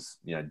Dustin's,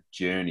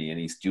 journey, and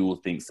he still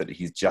thinks that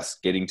he's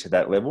just getting to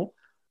that level.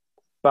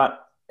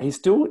 But he's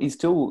still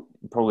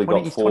probably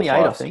got 4,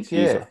 5, 6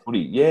 years of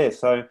footy. Yeah,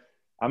 so,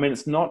 I mean,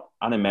 it's not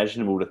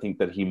unimaginable to think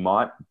that he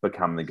might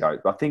become the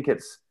GOAT. But I think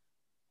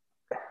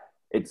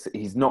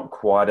he's not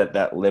quite at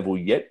that level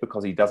yet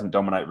because he doesn't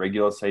dominate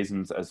regular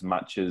seasons as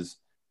much as,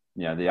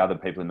 the other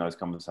people in those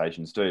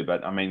conversations do.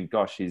 But, I mean,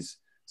 gosh, he's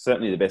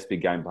certainly the best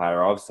big game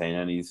player I've seen,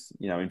 and he's,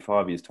 in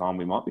 5 years' time,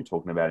 we might be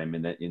talking about him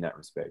in that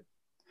respect.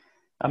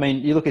 I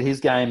mean, you look at his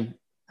game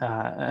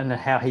and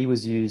how he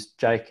was used,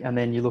 Jake, and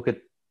then you look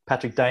at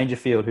Patrick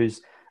Dangerfield, who's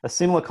a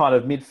similar kind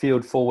of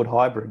midfield forward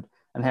hybrid,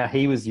 and how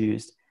he was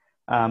used.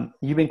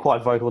 You've been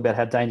quite vocal about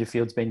how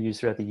Dangerfield's been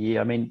used throughout the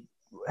year. I mean,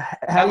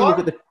 how do you look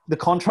at the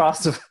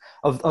contrast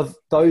of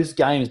those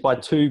games by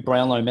 2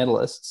 Brownlow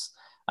medalists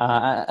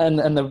and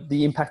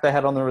the impact they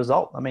had on the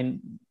result? I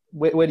mean,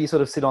 where do you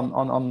sort of sit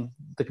on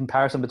the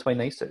comparison between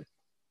these two?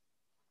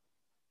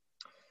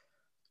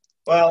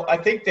 Well, I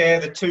think they're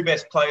the 2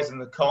 best players in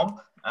the comp.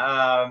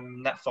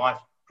 Nat Fyfe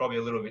probably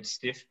a little bit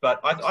stiff,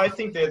 but I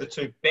think they're the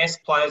 2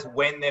 best players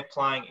when they're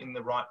playing in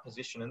the right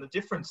position. And the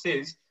difference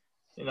is,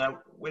 I don't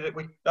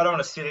want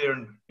to sit here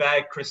and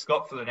bag Chris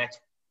Scott for the next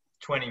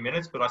 20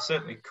 minutes, but I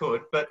certainly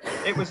could. But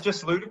it was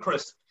just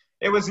ludicrous.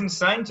 It was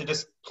insane to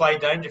just play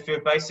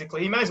Dangerfield,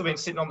 basically. He may as well have been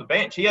sitting on the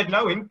bench. He had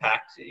no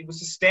impact. He was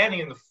just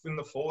standing in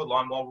the forward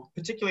line,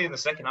 particularly in the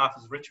second half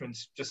as Richmond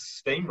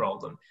just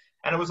steamrolled them.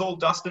 And it was all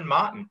Dustin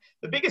Martin.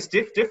 The biggest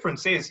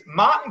difference is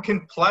Martin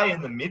can play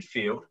in the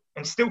midfield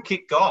and still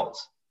kick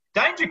goals.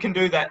 Danger can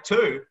do that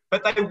too,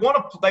 but they want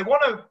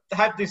to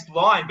have this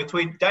line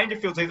between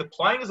Dangerfield's either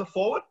playing as a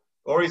forward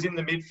or he's in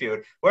the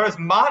midfield. Whereas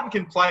Martin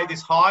can play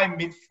this high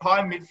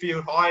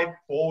midfield, high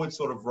forward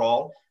sort of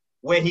role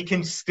where he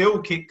can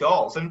still kick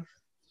goals. And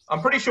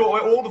I'm pretty sure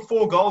all the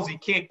 4 goals he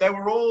kicked, they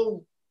were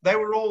all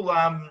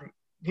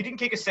he didn't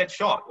kick a set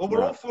shot. Or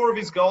were all 4 of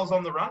his goals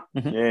on the run?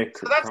 Yeah,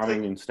 so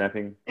crying and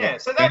snapping. Yeah,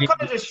 so that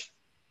kind of just...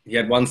 He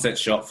had 1 set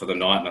shot for the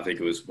night, and I think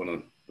it was one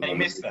of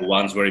the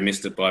ones where he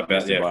missed it by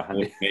about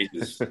 4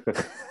 metres.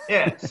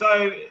 Yeah,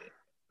 so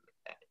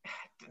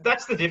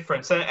that's the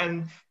difference.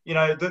 And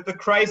the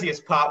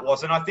craziest part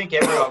was, and I think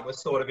everyone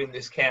was sort of in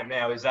this camp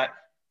now, is that,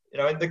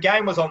 the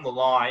game was on the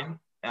line.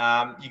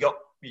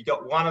 You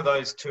got one of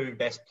those 2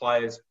 best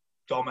players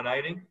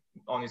dominating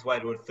on his way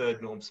to a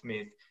 3rd Norm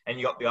Smith, and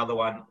you got the other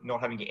one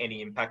not having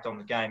any impact on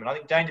the game. And I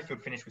think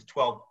Dangerfield finished with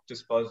 12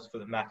 disposals for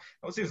the match.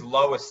 That was his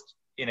lowest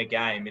in a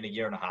game in a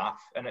year and a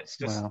half. And it's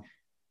just,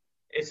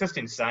 It's just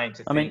insane to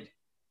think. I mean,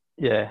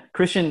 yeah,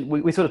 Christian,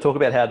 we sort of talk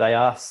about how they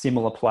are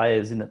similar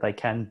players in that they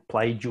can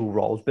play dual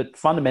roles, but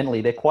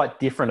fundamentally they're quite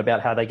different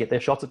about how they get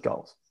their shots at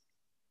goals.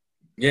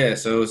 Yeah,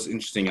 so it was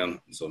interesting.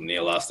 Sort of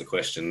Neil asked the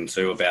question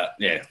too about,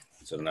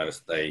 sort of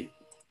noticed they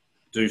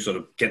do sort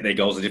of get their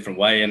goals a different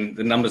way, and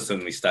the numbers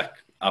certainly stack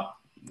up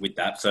with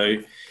that. So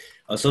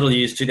I sort of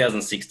used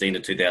 2016 to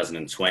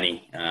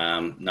 2020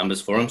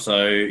 numbers for them.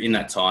 So in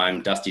that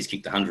time, Dusty's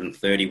kicked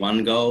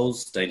 131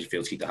 goals,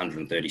 Dangerfield's kicked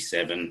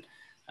 137,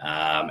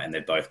 and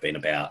they've both been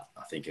about,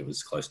 I think it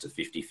was close to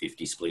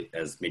 50-50 split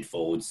as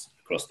mid-forwards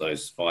across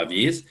those 5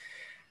 years.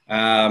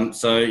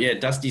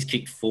 Dusty's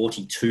kicked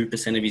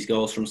 42% of his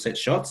goals from set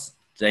shots.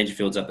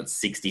 Dangerfield's up at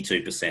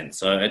 62%.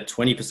 So a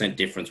 20%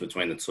 difference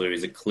between the two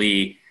is a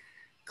clear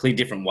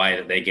different way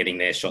that they're getting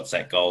their shots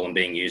at goal and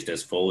being used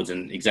as forwards.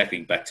 And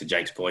exactly back to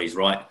Jake's point, he's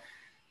right.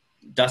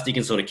 Dusty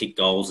can sort of kick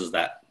goals as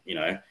that,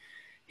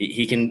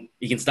 he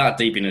can start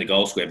deep into the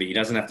goal square, but he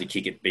doesn't have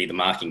to be the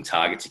marking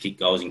target to kick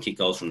goals. He can kick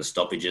goals from the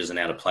stoppages and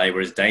out of play.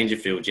 Whereas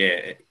Dangerfield,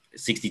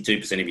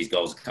 62% of his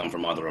goals come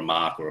from either a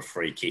mark or a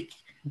free kick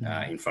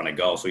in front of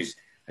goal. So he's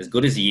as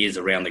good as he is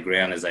around the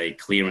ground as a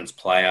clearance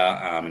player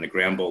and a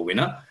ground ball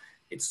winner.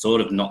 It's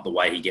sort of not the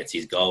way he gets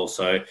his goals.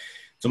 So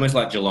it's almost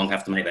like Geelong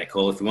have to make that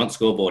call. If we want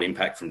scoreboard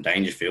impact from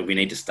Dangerfield, we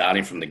need to start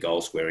him from the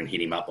goal square and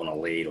hit him up on a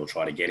lead or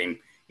try to get him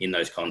in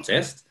those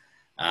contests.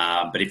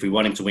 But if we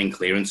want him to win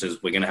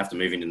clearances, we're going to have to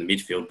move into the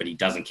midfield, but he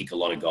doesn't kick a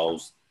lot of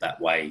goals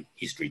that way,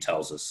 history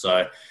tells us.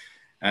 So,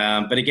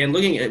 but again,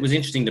 it was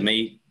interesting to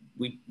me.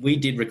 We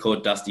did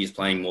record Dusty as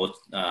playing more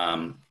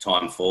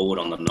time forward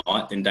on the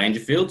night than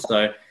Dangerfield.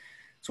 So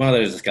it's one of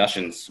those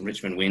discussions.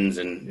 Richmond wins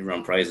and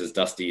everyone praises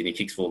Dusty and he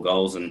kicks 4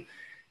 goals and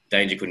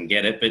Danger couldn't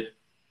get it. But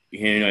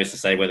who knows to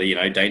say whether,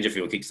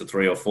 Dangerfield kicks the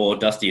 3 or 4.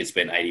 Dusty had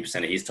spent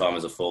 80% of his time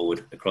as a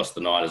forward across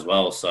the night as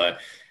well. So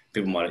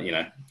people might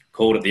have,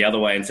 called it the other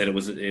way and said it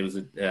was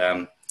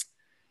the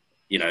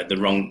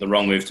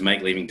wrong move to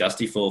make, leaving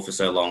Dusty for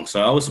so long.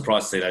 So I was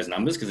surprised to see those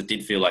numbers because it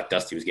did feel like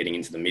Dusty was getting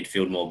into the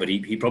midfield more, but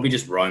he probably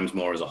just roams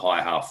more as a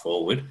high half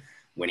forward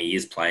when he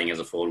is playing as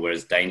a forward,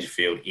 whereas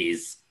Dangerfield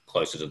is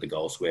closer to the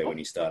goal square when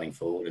he's starting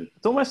forward. And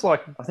it's almost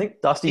like I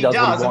think Dusty he does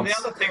what he and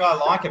wants. the other thing I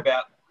like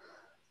about...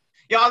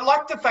 Yeah, I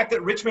like the fact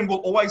that Richmond will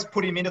always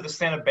put him into the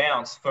centre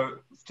bounce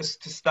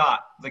to start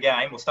the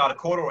game or start a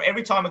quarter, or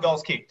every time a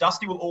goal's kicked.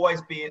 Dusty will always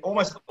be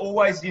almost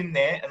always in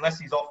there unless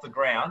he's off the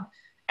ground,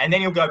 and then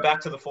he'll go back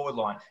to the forward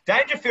line.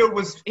 Dangerfield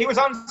was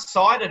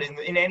unsighted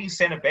in any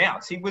centre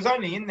bounce. He was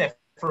only in there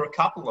for a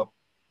couple of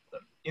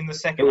them in the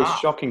second half. It was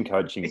shocking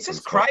coaching. It's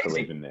just Scott to crazy.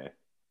 leave him there.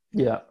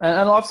 Yeah,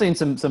 and I've seen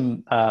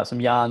some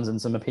yarns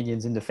and some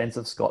opinions in defence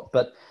of Scott,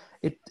 but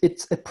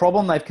it's a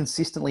problem they've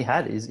consistently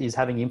had is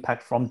having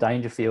impact from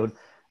Dangerfield.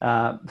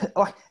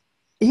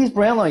 His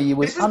Brownlow year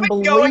was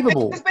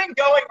unbelievable. This has been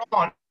going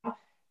on.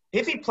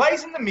 If he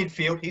plays in the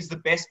midfield, he's the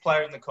best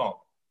player in the comp.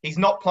 He's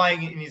not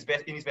playing in his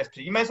best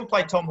position. You may as well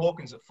play Tom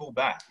Hawkins at full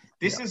back.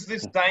 This is the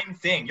same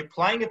thing. You're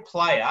playing a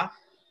player,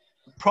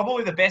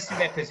 probably the best in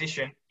their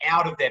position,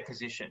 out of their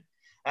position.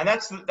 And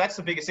that's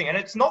the biggest thing. And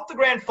it's not the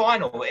grand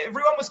final.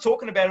 Everyone was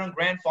talking about it on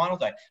grand final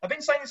day. I've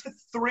been saying this for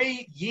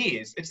 3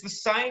 years. It's the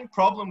same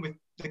problem with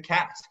the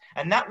Cats.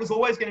 And that was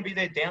always going to be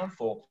their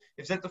downfall.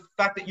 Is that the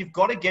fact that you've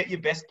got to get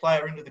your best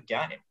player into the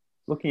game.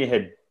 Looking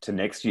ahead to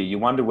next year, you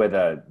wonder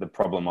whether the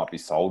problem might be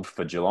solved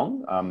for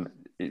Geelong.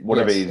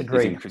 Whatever is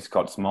in Chris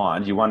Cott's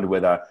mind, you wonder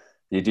whether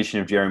the addition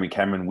of Jeremy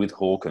Cameron with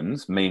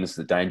Hawkins means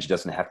that Danger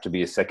doesn't have to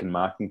be a second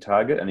marking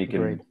target and he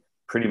can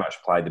pretty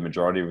much play the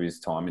majority of his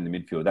time in the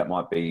midfield. That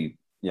might be,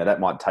 that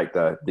might take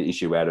the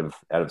issue out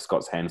of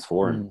Scott's hands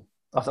for him.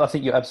 I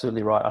think you're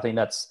absolutely right. I think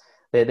that's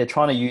they're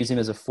trying to use him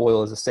as a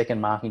foil, as a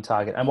second marking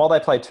target. And while they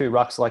play 2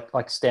 rucks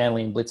like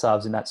Stanley and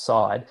Blitzarves in that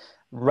side,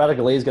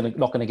 Radaglia is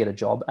not going to get a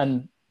job.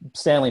 And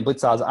Stanley and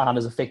Blitzarves aren't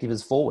as effective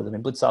as forward. I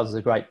mean, Blitzarves is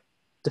a great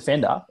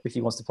defender if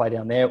he wants to play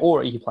down there,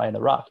 or he can play in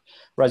the ruck.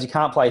 Whereas you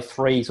can't play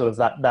 3 sort of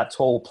that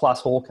tall plus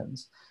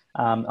Hawkins.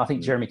 I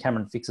think Jeremy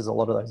Cameron fixes a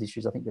lot of those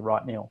issues. I think you're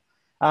right, Neil.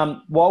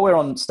 While we're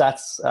on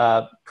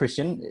stats,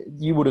 Christian,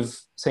 you would have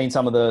seen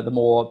some of the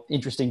more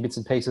interesting bits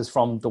and pieces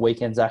from the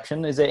weekend's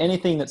action. Is there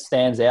anything that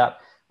stands out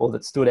or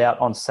that stood out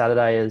on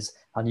Saturday as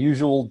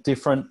unusual,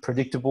 different,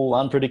 predictable,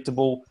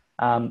 unpredictable?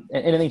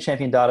 Anything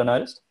Champion Data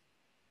noticed?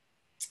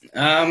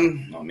 I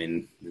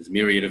mean, there's a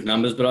myriad of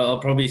numbers, but I'll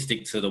probably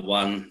stick to the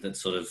one that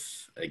sort of,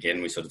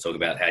 again, we sort of talk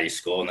about how you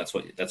score, and that's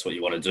what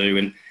you want to do.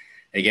 And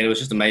again, it was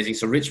just amazing.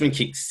 So Richmond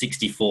kicked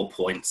 64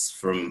 points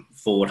from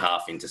forward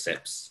half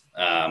intercepts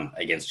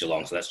against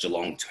Geelong. So that's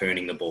Geelong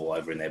turning the ball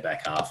over in their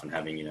back half and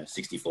having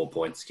 64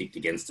 points kicked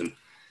against them,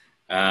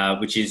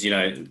 which is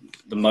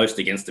the most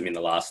against them in the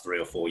last 3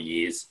 or 4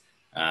 years.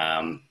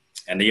 And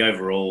the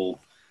overall.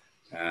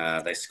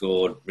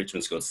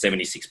 Richmond scored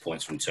 76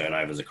 points from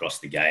turnovers across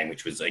the game,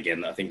 which was,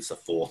 again, I think it's the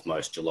 4th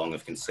most Geelong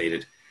have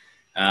conceded.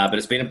 But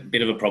it's been a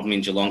bit of a problem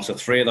in Geelong. So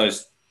 3 of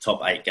those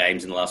top 8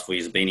 games in the last 4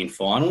 years have been in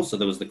finals. So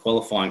there was the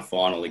qualifying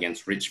final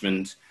against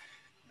Richmond.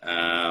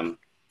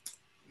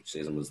 Which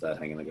season was that?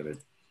 Hang on, I got it.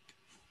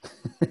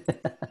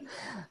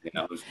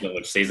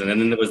 Which season? And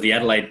then there was the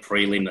Adelaide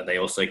prelim that they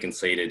also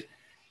conceded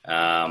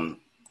over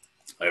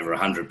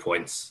 100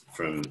 points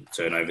from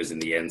turnovers in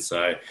the end.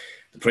 So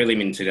the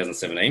prelim in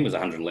 2017 was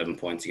 111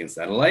 points against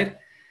Adelaide.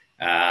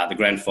 The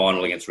grand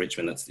final against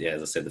Richmond, that's,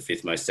 as I said, the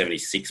 5th most,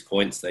 76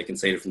 points they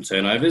conceded from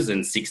turnovers,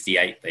 and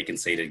 68 they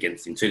conceded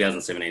against in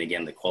 2017,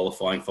 again, the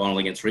qualifying final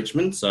against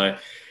Richmond. So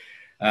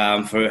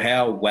for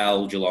how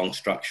well Geelong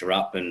structure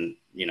up and,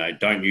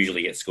 don't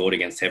usually get scored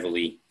against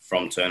heavily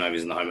from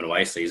turnovers in the home and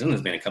away season,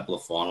 there's been a couple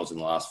of finals in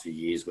the last few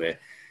years where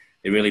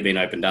they've really been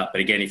opened up.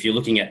 But again, if you're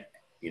looking at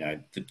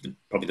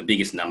probably the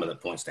biggest number that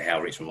points to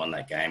how Richmond won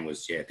that game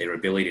was, their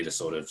ability to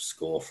sort of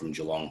score from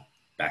Geelong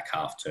back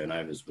half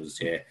turnovers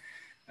was,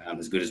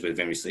 as good as we've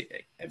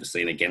ever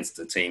seen against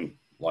a team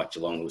like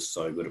Geelong that was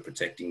so good at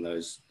protecting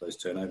those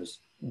turnovers.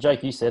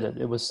 Jake, you said it.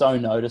 It was so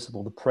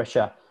noticeable, the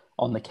pressure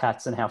on the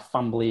Cats and how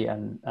fumbly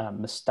and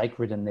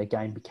mistake-ridden their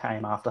game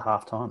became after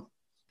half-time.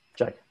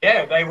 Jake?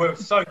 Yeah, they were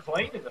so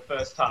clean in the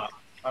first half.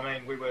 I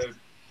mean, we were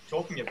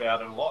talking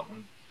about it a lot,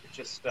 and it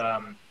just...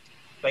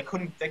 They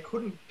couldn't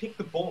pick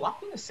the ball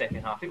up in the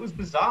second half. It was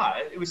bizarre.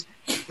 It was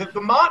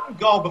the Martin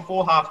goal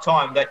before half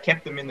time that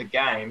kept them in the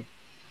game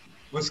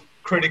was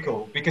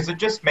critical because it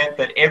just meant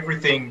that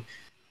everything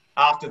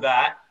after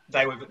that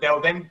they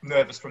were then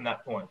nervous from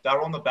that point. They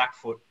were on the back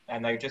foot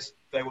and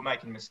they were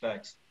making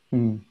mistakes.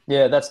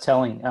 Yeah, that's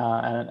telling,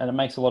 and it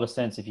makes a lot of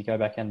sense if you go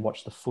back and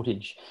watch the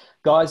footage.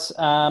 Guys,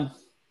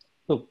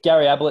 look,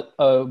 Gary Ablett,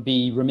 would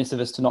be remiss of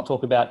us to not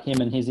talk about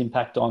him and his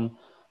impact on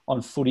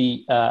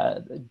footy,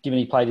 given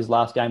he played his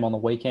last game on the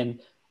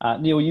weekend.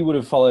 Neil, you would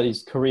have followed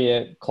his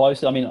career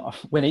closely. I mean,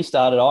 when he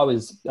started, I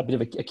was a bit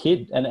of a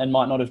kid and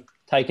might not have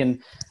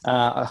taken,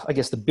 I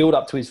guess, the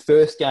build-up to his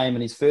first game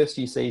and his first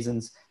few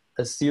seasons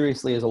as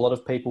seriously as a lot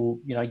of people,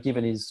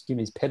 given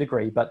his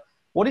pedigree. But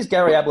what is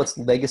Gary Ablett's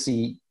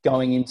legacy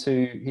going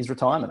into his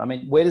retirement? I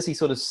mean, where does he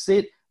sort of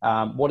sit?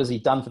 What has he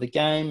done for the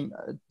game?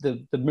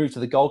 The move to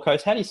the Gold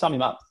Coast. How do you sum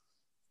him up?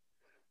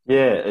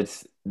 Yeah,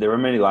 there are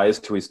many layers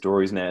to his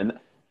stories now. And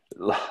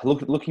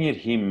looking at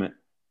him,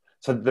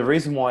 so the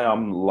reason why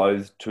I'm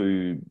loath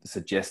to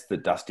suggest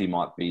that Dusty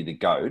might be the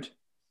GOAT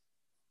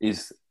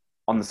is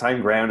on the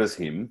same ground as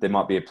him, there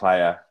might be a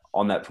player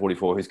on that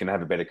 44 who's going to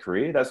have a better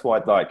career. That's why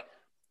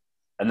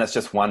and that's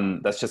just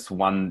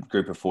one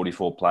group of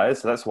 44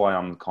 players. So that's why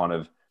I'm kind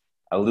of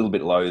a little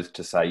bit loath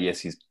to say,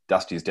 yes,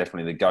 Dusty is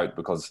definitely the GOAT,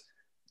 because,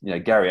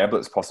 Gary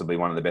Ablett's possibly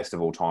one of the best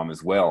of all time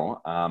as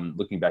well,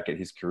 looking back at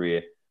his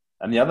career.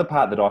 And the other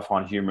part that I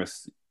find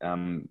humorous,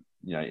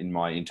 in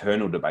my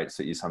internal debates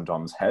that you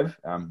sometimes have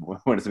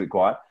when it's a bit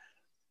quiet,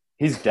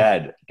 his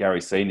dad,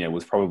 Gary Sr.,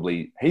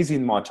 he's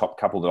in my top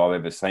couple that I've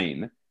ever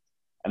seen.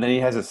 And then he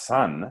has a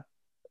son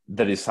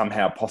that is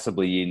somehow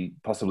possibly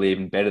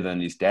even better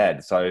than his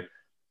dad. So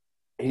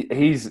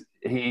he's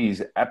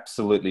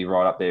absolutely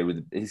right up there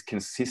with his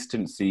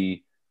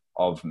consistency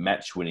of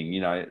match winning.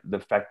 The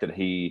fact that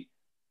he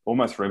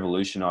almost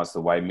revolutionised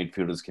the way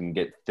midfielders can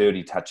get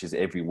 30 touches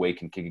every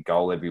week and kick a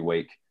goal every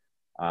week.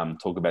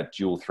 Talk about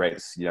dual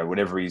threats.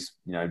 Whenever he's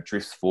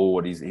drifts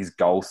forward, his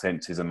goal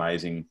sense is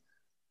amazing.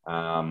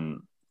 But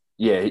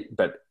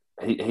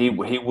he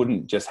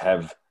wouldn't just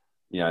have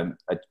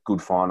a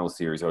good final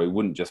series, or he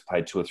wouldn't just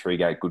play 2 or 3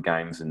 good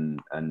games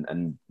and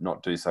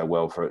not do so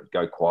well for it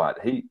go quiet.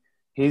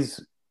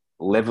 His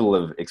level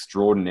of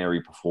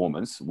extraordinary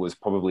performance was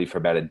probably for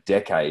about a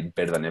decade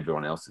better than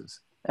everyone else's.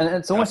 And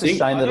it's almost a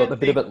shame that a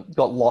bit of it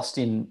got lost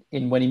in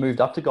when he moved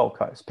up to Gold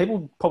Coast.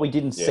 People probably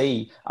didn't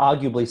see,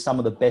 arguably, some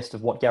of the best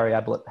of what Gary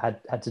Ablett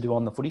had to do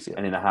on the footy field.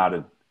 And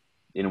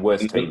in a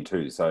worse team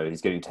too. So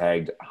he's getting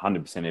tagged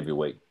 100% every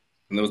week.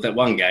 And there was that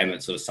one game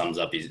that sort of sums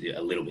up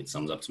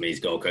to me his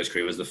Gold Coast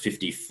career was the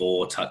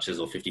 54 touches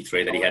or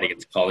 53 that he had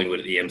against Collingwood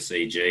at the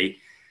MCG.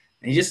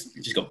 And he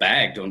just got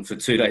bagged on for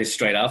 2 days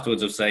straight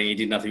afterwards of saying he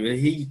did nothing.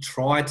 He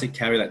tried to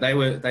carry that.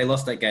 They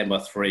lost that game by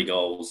 3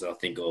 goals, I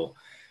think, or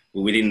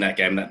within that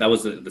game. That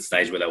was the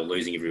stage where they were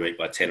losing every week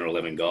by 10 or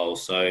 11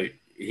 goals. So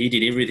he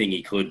did everything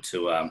he could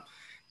to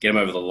get him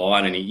over the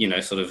line. And he,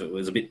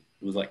 it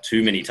was like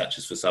too many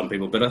touches for some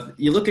people. But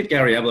you look at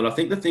Gary Ablett, I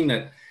think the thing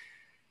that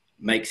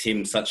makes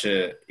him such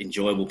a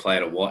enjoyable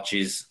player to watch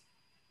is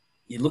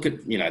you look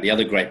at, the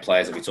other great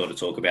players that we sort of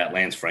talk about,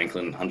 Lance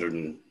Franklin,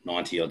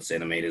 190 odd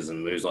centimetres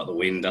and moves like the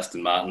wind.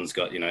 Dustin Martin's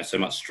got, so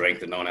much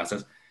strength that no one else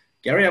has.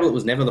 Gary Ablett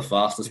was never the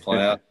fastest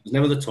player. He was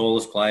never the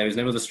tallest player. He was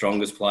never the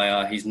strongest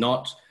player. He's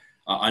not,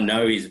 I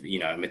know he's,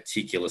 a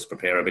meticulous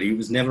preparer, but he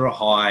was never a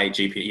high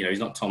GP. He's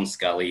not Tom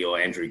Scully or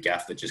Andrew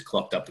Gaff that just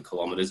clocked up the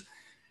kilometres.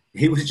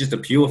 He was just a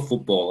pure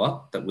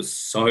footballer that was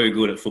so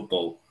good at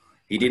football.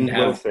 He didn't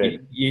have, he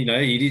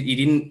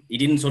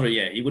didn't sort of,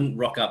 he wouldn't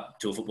rock up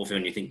to a football field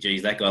and you think,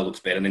 geez, that guy looks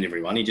better than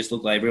everyone. He just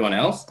looked like everyone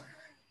else,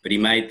 but he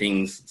made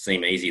things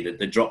seem easy.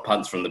 The drop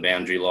punts from the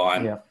boundary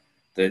line,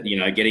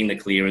 getting the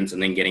clearance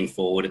and then getting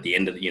forward at the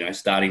end of,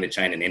 starting the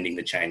chain and ending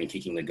the chain and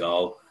kicking the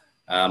goal.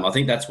 I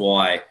think that's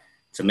why,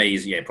 to me,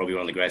 he's probably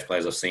one of the greatest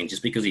players I've seen,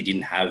 just because he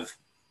didn't have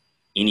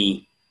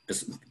any,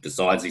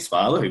 besides his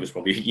father, who was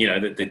probably,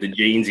 the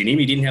genes in him.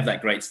 He didn't have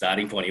that great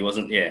starting point.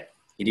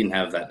 He didn't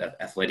have that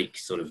athletic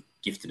sort of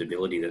gifted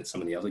ability that some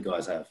of the other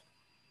guys have.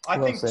 I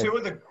think two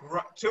of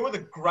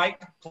the great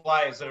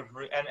players that have,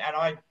 and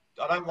I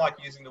don't like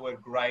using the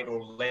word great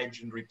or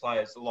legendary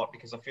players a lot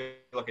because I feel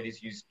like it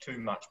is used too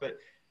much, but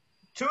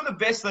two of the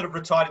best that have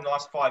retired in the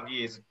last 5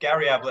 years,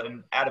 Gary Ablett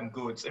and Adam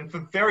Goodes, and for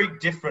very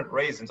different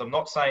reasons. I'm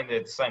not saying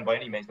they're the same by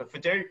any means, but for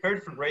very, very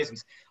different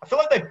reasons. I feel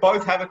like they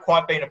both haven't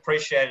quite been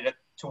appreciated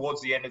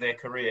towards the end of their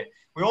career.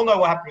 We all know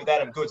what happened with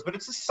Adam Goodes, but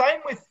it's the same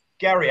with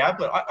Gary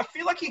Ablett. I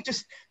feel like he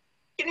just,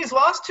 in his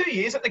last 2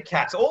 years at the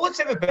Cats, all it's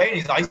ever been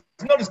is he's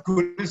not as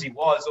good as he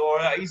was, or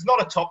he's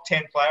not a top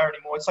 10 player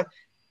anymore. It's like,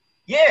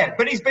 yeah,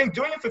 but he's been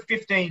doing it for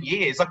 15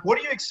 years. Like, what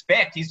do you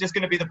expect? He's just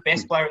going to be the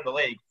best player in the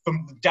league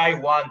from day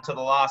one to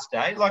the last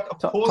day. Like, of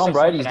course, Tom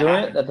Brady's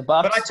doing it at the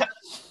Bucks.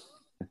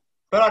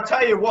 But I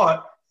tell you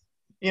what,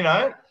 you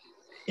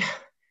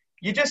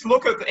just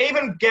look at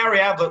even Gary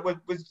Ablett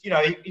was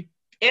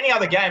any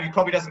other game, he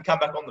probably doesn't come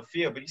back on the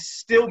field, but he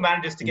still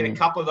manages to get a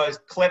couple of those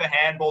clever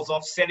handballs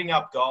off, setting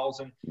up goals.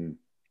 And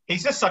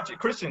he's just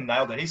Christian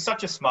nailed it. He's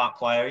such a smart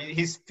player.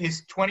 His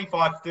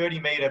 25,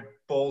 30-metre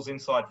balls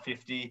inside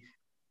 50.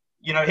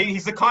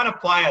 He's the kind of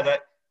player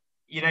that,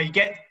 you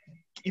get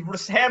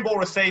handball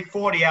received,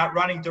 40 out,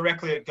 running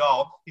directly at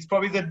goal. He's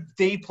probably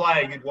the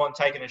player you'd want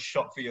taking a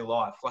shot for your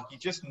life. Like, you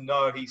just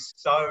know he's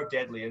so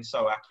deadly and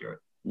so accurate.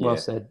 Well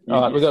said.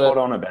 All right, we've got spot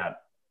on about.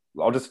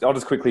 I'll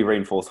just quickly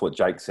reinforce what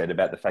Jake said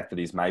about the fact that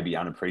he's maybe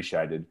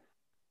unappreciated.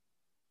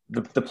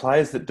 The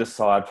players that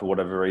decide for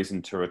whatever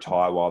reason to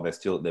retire while they're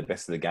still at their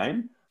best of the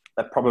game,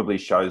 that probably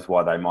shows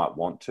why they might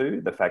want to.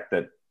 The fact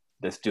that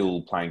they're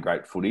still playing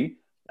great footy,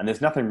 and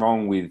there's nothing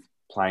wrong with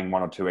playing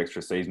 1 or 2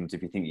 extra seasons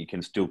if you think you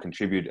can still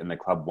contribute and the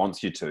club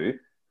wants you to.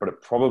 But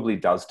it probably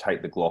does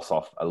take the gloss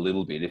off a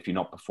little bit if you're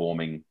not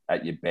performing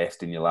at your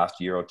best in your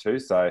last year or two.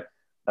 So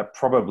that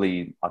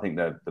probably, I think,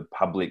 the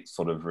public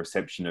sort of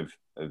reception of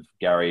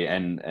Gary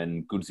and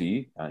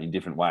Goodsey in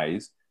different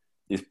ways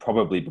is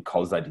probably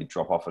because they did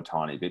drop off a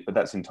tiny bit, but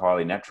that's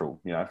entirely natural,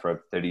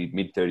 for a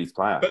mid-30s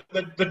player.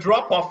 But the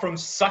drop-off from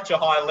such a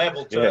high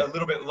level to a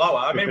little bit lower,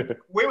 I mean,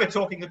 we were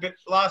talking a bit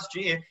last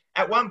year.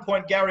 At one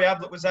point, Gary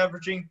Ablett was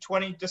averaging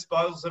 20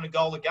 disposals and a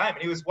goal a game,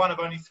 and he was one of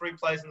only 3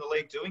 players in the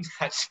league doing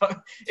that. So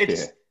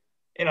it's,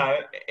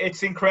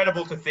 it's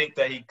incredible to think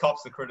that he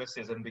cops the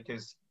criticism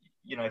because,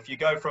 if you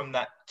go from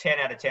that 10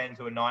 out of 10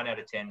 to a 9 out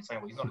of 10, saying,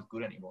 well, he's not as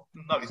good anymore.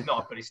 No, he's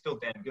not, but he's still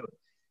damn good.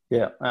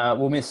 Yeah,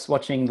 we'll miss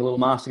watching the little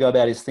master go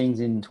about his things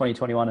in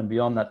 2021 and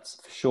beyond, that's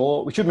for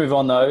sure. We should move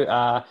on,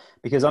 though,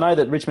 because I know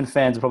that Richmond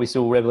fans are probably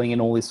still reveling in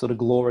all this sort of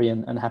glory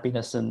and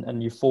happiness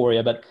and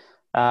euphoria. But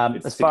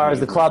as far as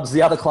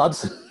the other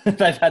clubs,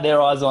 they've had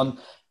their eyes on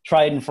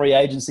trade and free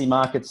agency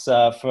markets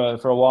for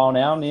a while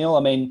now, Neil. I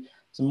mean,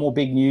 some more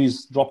big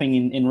news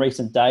dropping in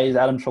recent days.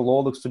 Adam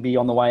Treloar looks to be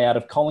on the way out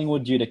of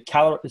Collingwood due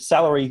to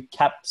salary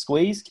cap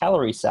squeeze.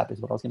 Calorie sap is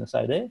what I was going to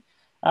say there.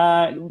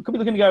 Could be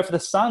looking to go for the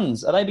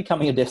Suns. Are they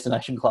becoming a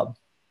destination club?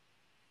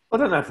 I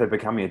don't know if they're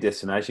becoming a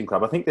destination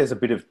club. I think there's a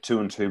bit of 2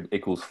 and 2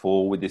 equals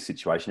 4 with this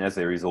situation, as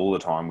there is all the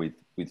time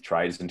with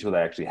trades. Until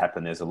they actually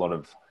happen, there's a lot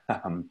of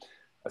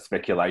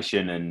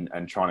speculation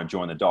and trying to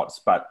join the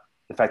dots. But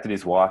the fact that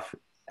his wife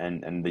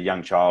and the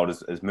young child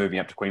is moving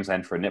up to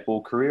Queensland for a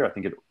netball career, I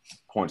think it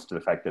points to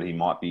the fact that he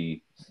might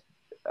be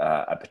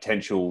a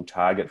potential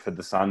target for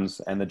the Suns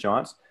and the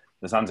Giants.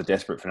 The Suns are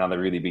desperate for another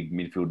really big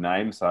midfield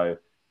name, so...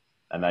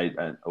 And they,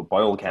 by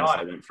all accounts,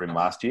 they went for him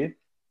last year.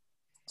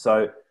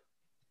 So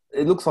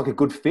it looks like a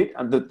good fit.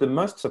 And the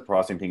most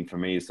surprising thing for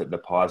me is that the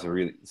Pies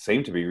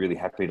seem to be really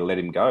happy to let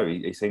him go.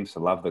 He seems to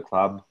love the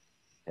club.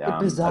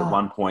 Bizarre. At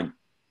one point,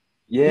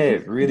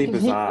 really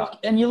bizarre.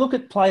 And you look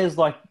at players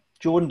like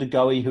Jordan De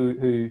Goey,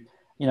 who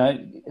a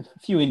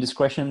few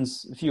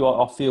indiscretions, a few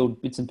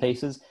off-field bits and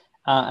pieces,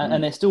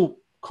 and they're still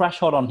crash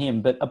hot on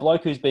him. But a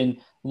bloke who's been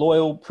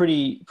loyal,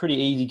 pretty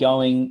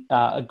easygoing,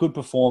 a good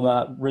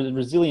performer,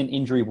 resilient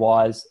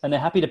injury-wise, and they're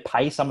happy to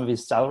pay some of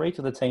his salary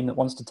to the team that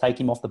wants to take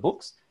him off the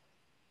books.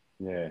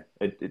 Yeah,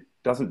 it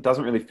doesn't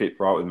really fit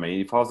right with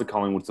me. If I was a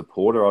Collingwood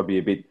supporter, I'd be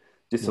a bit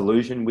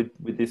disillusioned with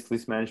this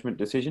list management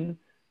decision.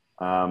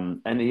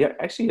 And he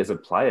actually, as a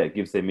player,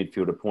 gives their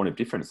midfield a point of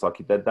difference.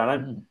 Like they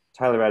don't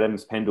Taylor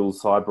Adams, Pendle,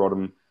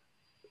 Sidebottom,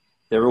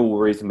 they're all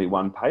reasonably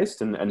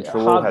one-paced, and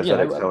Treloar has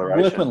that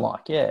acceleration.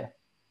 Workmanlike,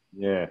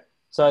 Yeah.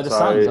 So the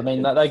Suns, I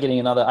mean, they're getting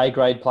another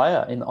A-grade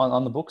player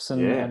on the books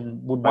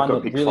and would one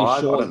that really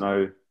 5, short. I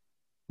don't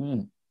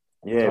know.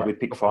 With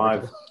pick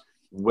 5,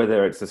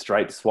 whether it's a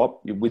straight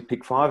swap. With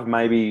pick 5,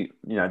 maybe,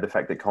 the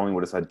fact that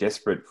Collingwood are so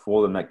desperate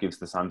for them, that gives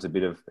the Suns a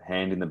bit of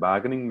hand in the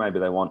bargaining. Maybe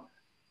they want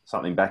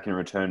something back in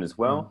return as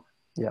well.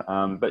 Yeah.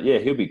 But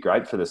he'll be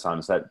great for the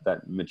Suns,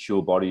 that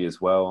mature body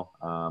as well.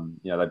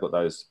 They've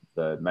got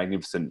the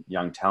magnificent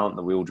young talent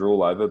that we'll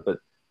draw over, but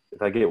if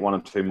they get 1 or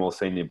 2 more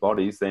senior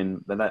bodies,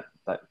 then that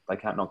they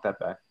can't knock that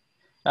back.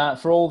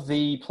 For all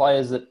the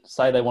players that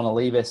say they want to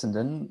leave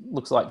Essendon,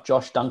 looks like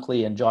Josh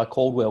Dunkley and Jai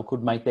Caldwell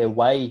could make their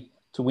way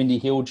to Windy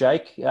Hill.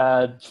 Jake, we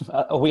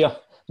are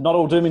not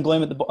all doom and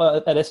gloom at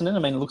Essendon. I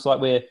mean, it looks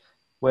like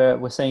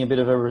we're seeing a bit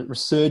of a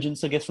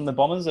resurgence, I guess, from the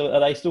Bombers.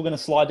 Are they still going to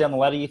slide down the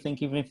ladder, you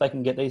think, even if they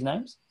can get these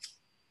names?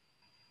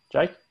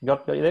 Jake,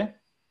 got you there?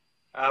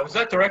 Was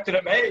that directed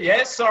at me?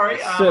 Yes, sorry.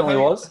 Certainly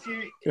was. A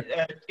few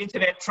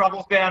internet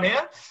troubles down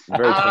here.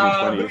 Very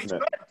 2020,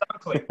 isn't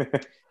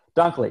it?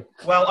 Dunkley.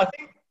 Well, I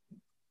think,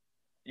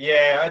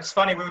 it's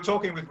funny. We were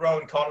talking with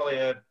Rowan Connolly,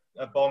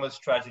 a Bombers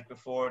tragic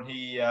before, and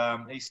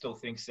he still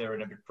thinks they're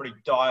in a pretty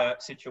dire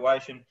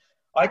situation.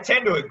 I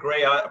tend to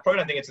agree. I probably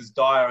don't think it's as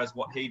dire as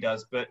what he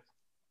does, but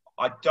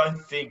I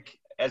don't think,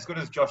 as good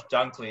as Josh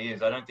Dunkley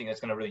is, I don't think that's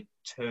going to really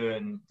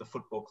turn the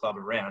football club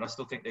around. I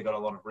still think they've got a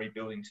lot of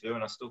rebuilding to do,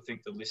 and I still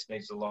think the list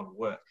needs a lot of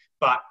work.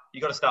 But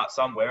you've got to start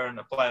somewhere, and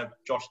a player,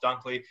 Josh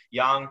Dunkley,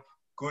 young,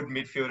 good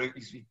midfielder,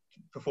 he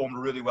performed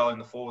really well in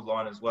the forward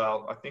line as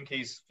well. I think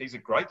he's a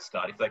great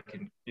start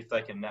if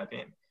they can nab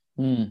him.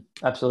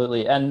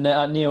 Absolutely. And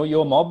Neil,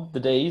 your mob, the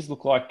D's,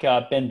 look like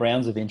Ben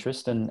Brown's of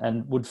interest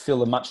and would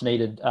fill a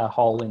much-needed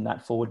hole in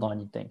that forward line,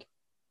 you'd think.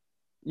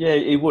 Yeah,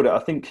 he would. I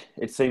think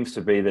it seems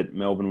to be that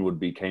Melbourne would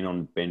be keen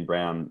on Ben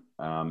Brown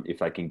if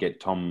they can get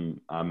Tom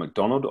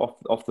McDonald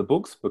off the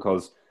books,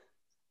 because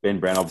Ben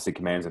Brown obviously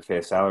commands a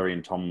fair salary,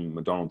 and Tom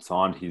McDonald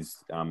signed his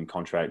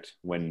contract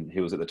when he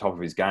was at the top of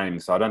his game.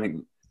 So I don't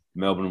think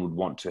Melbourne would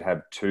want to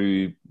have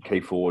 2 key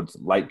forwards,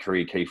 late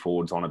career key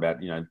forwards, on about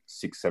 600,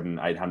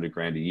 700, 800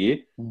 grand a year.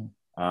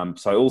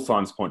 So all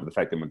signs point to the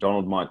fact that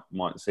McDonald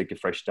might seek a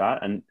fresh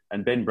start,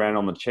 and Ben Brown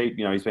on the cheap.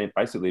 He's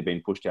basically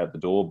been pushed out the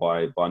door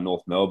by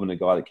North Melbourne, a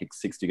guy that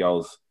kicks 60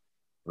 goals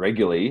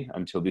regularly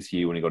until this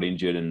year when he got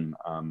injured and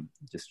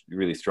just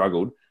really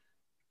struggled.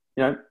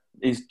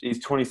 He's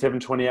 27,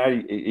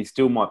 28. He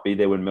still might be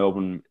there when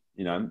Melbourne,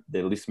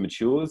 their list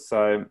matures.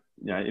 So,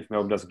 if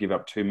Melbourne doesn't give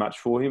up too much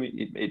for him,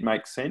 it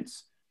makes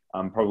sense.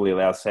 Probably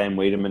allows Sam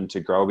Wiedemann to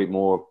grow a bit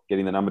more,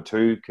 getting the number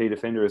 2 key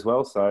defender as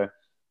well. So,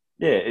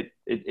 yeah,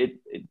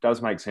 it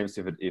does make sense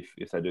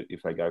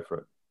if they go for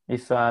it.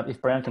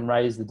 If Brown can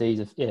raise the D's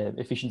of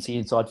efficiency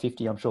inside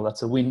 50, I'm sure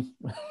that's a win.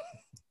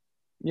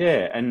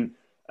 Yeah,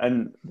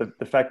 and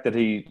the fact that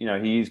he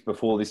is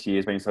before this year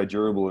has been so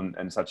durable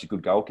and such a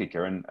good goal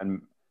kicker,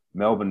 and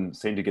Melbourne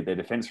seem to get their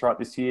defence right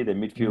this year. Their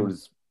midfield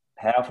is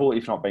powerful,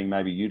 if not being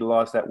maybe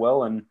utilised that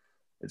well, and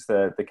it's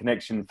the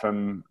connection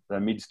from the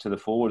mids to the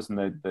forwards and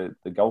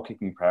the goal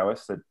kicking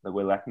prowess that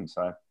we're lacking.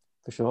 So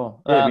for sure,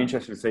 it'd be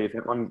interesting to see if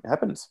that one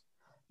happens.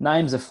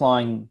 Names are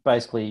flying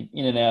basically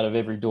in and out of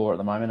every door at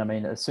the moment. I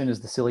mean, as soon as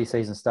the silly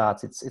season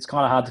starts, it's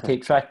kind of hard to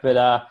keep track.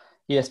 But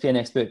ESPN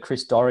expert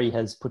Chris Dorry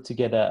has put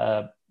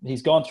together.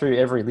 He's gone through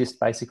every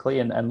list basically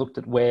and looked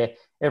at where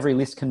every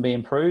list can be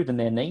improved and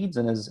their needs,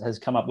 and has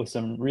come up with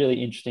some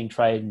really interesting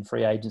trade and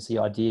free agency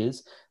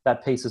ideas.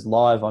 That piece is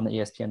live on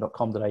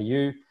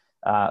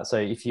espn.com.au. So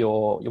if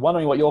you're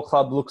wondering what your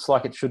club looks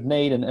like it should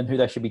need and who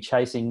they should be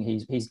chasing,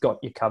 he's got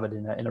you covered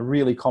in a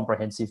really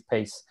comprehensive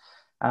piece.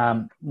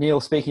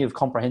 Neil, speaking of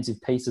comprehensive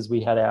pieces,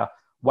 we had our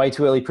way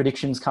too early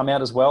predictions come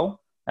out as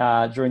well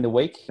during the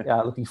week.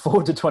 Looking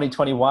forward to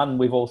 2021,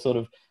 we've all sort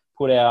of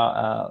put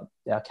our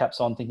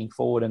caps on thinking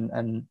forward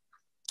and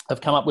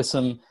have come up with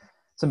some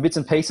bits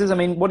and pieces. I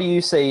mean, what do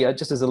you see,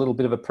 just as a little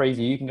bit of a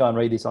preview? You can go and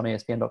read this on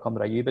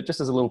espn.com.au, but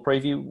just as a little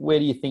preview, where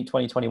do you think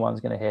 2021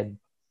 is going to head?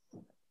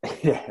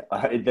 Yeah,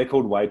 they're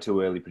called way too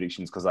early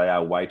predictions because they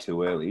are way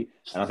too early.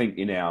 And I think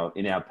in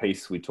our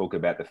piece, we talk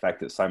about the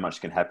fact that so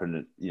much can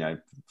happen at,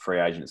 free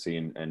agency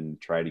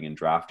and trading and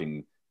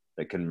drafting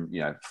that can,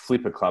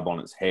 flip a club on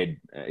its head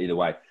either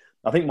way.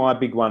 I think my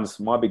big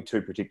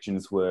 2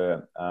 predictions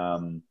were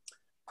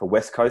for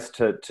West Coast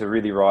to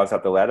really rise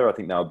up the ladder. I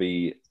think they'll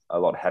be a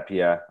lot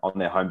happier on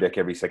their home deck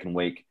every second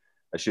week,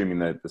 assuming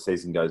that the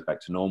season goes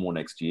back to normal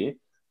next year.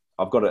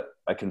 I've got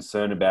a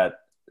concern about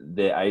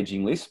their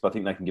ageing list, but I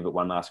think they can give it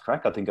one last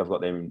crack. I think I've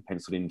got them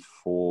penciled in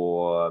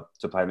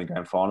to play in the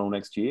grand final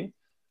next year.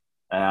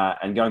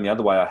 And going the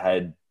other way, I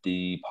had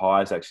the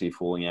Pies actually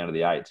falling out of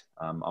the 8.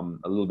 I'm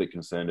a little bit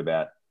concerned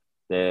about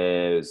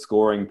their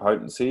scoring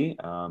potency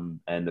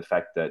and the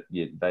fact that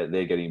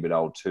they're getting a bit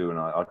old too, and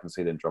I can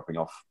see them dropping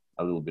off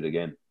a little bit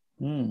again.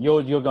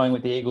 You're going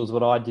with the Eagles,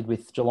 what I did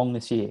with Geelong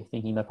this year,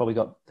 thinking they probably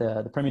got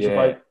the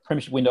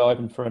premiership window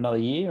open for another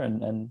year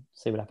and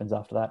see what happens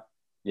after that.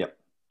 Yep.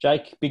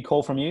 Jake, big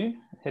call from you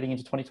heading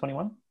into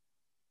 2021?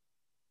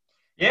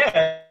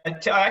 Yeah, I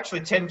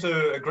actually tend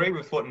to agree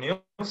with what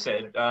Neil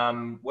said.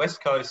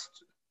 West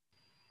Coast,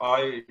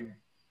 I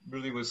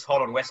really was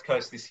hot on West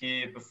Coast this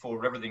year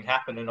before everything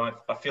happened, and I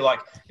feel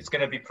like it's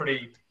going to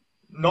be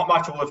not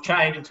much will have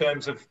changed in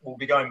terms of we'll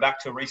be going back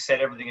to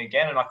reset everything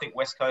again. And I think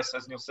West Coast,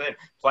 as Neil said,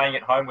 playing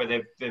at home where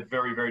they're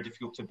very, very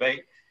difficult to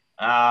beat.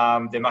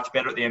 They're much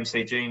better at the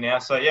MCG now.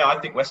 So, yeah, I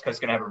think West Coast's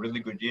going to have a really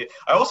good year.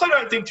 I also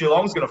don't think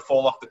Geelong's going to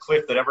fall off the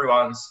cliff that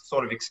everyone's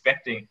sort of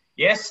expecting.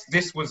 Yes,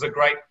 this was a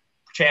great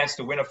chance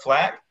to win a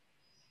flag,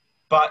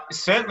 but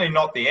certainly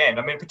not the end.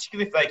 I mean,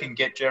 particularly if they can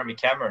get Jeremy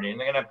Cameron in,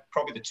 they're going to have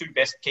probably the 2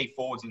 best key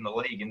forwards in the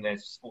league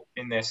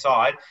in their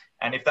side.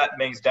 And if that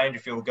means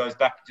Dangerfield goes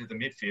back to the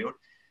midfield,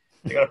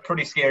 they've got a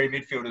pretty scary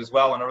midfield as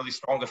well and a really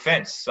strong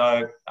defence.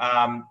 So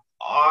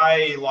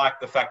I like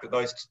the fact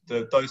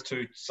that those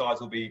 2 sides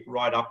will be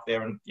right up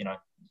there, and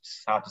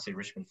it's hard to see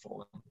Richmond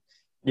falling.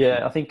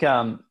 Yeah, I think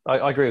I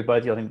agree with both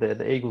of you. I think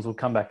the Eagles will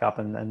come back up,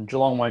 and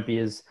Geelong won't be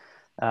as.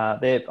 I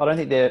don't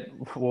think they're.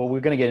 Well,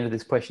 we're going to get into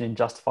this question in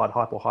justified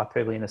hype or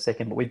hyperbole in a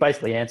second, but we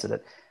basically answered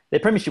it.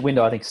 Their premiership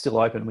window, I think, is still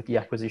open with the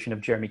acquisition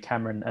of Jeremy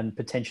Cameron and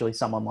potentially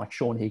someone like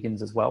Sean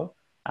Higgins as well.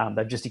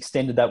 They've just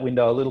extended that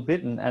window a little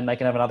bit, and they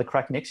can have another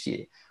crack next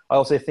year. I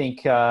also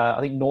think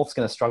North's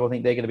going to struggle. I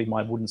think they're going to be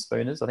my wooden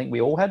spooners. I think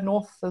we all had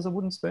North as a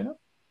wooden spooner,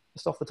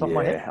 just off the top of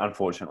my head. Yeah,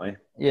 unfortunately.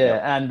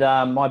 Yeah, and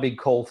my big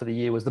call for the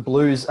year was the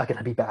Blues are going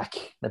to be back.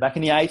 They're back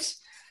in the 8.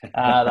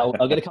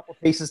 They'll get a couple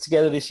of pieces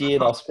together this year.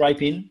 They'll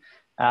scrape in,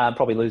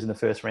 probably lose in the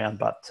first round,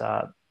 but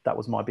that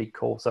was my big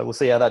call. So we'll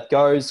see how that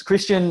goes.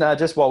 Christian,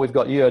 just while we've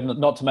got you,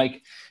 not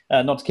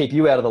to keep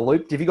you out of the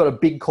loop, have you got a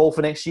big call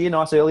for next year?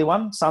 Nice early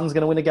one. Sun's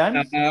going to win a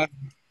game?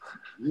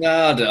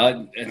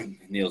 No,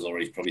 Neil's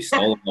already probably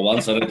stolen my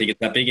one, so I don't think it's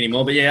that big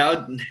anymore. But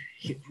yeah,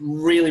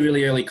 really,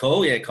 really early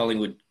call. Yeah,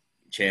 Collingwood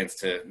chance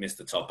to miss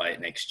the top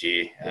 8 next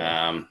year.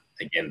 Yeah.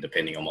 Again,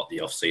 depending on what the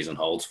off season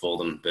holds for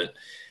them. But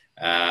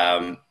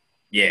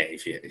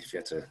if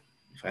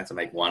I had to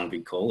make one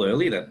big call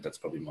early, that's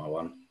probably my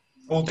one.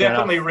 We'll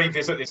definitely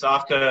revisit this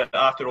after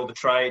all the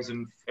trades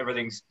and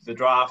the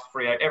draft,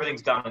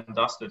 everything's done and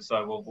dusted.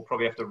 So we'll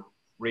probably have to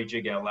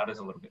rejig our ladders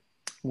a little bit.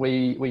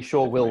 We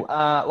sure will.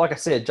 Like I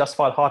said,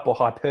 justified hype or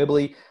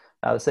hyperbole,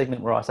 the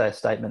segment where I say a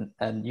statement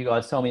and you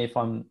guys tell me if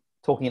I'm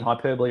talking in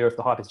hyperbole or if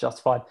the hype is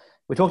justified.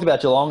 We talked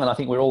about Geelong, and I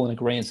think we're all in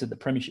agreement that the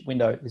premiership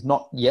window is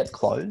not yet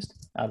closed.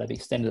 They've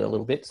extended it a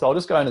little bit. So I'll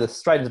just go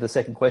straight into the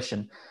second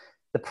question.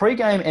 The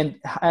pre-game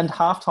and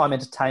halftime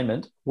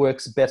entertainment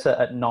works better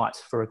at night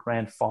for a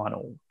grand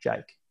final,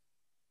 Jake.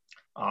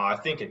 I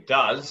think it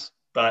does,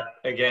 but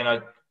again, I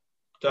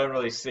don't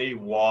really see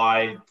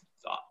why.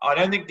 I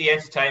don't think the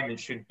entertainment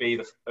should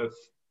be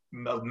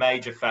a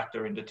major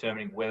factor in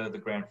determining whether the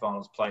grand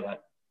final is played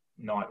at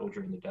night or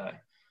during the day.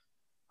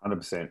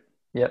 100%.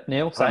 Yep,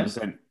 Neil, same.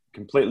 100%.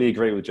 Completely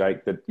agree with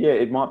Jake that, yeah,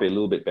 it might be a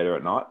little bit better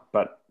at night,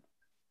 but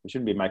we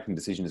shouldn't be making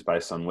decisions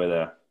based on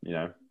whether,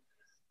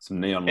 some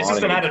neon lighting. It's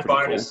just an added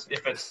bonus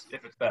if it's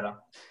better.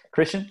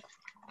 Christian?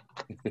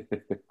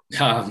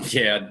 I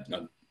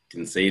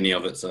didn't see any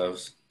of it, so I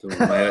was doing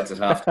my edits at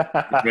half.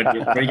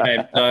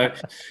 Pre-game, so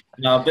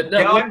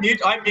I'm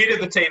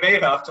muted the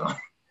TV at halftime.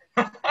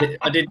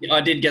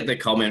 I did get the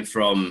comment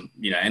from,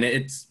 and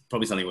it's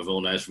probably something we've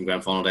all noticed from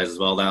grand final days as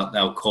well.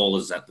 Our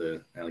callers at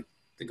the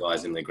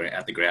guys at the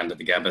ground at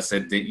the Gabba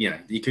said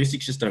that, the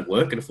acoustics just don't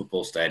work at a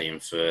football stadium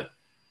for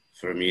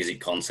a music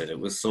concert. It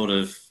was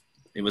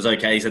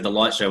okay. He said the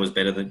light show was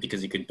better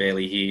because you could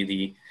barely hear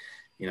the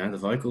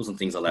vocals and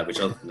things like that,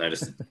 which I've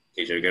noticed at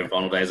TJ grand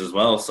final days as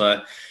well.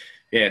 So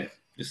yeah,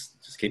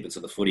 just keep it to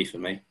the footy for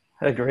me.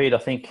 Agreed. I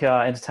think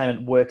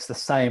entertainment works the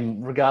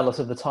same regardless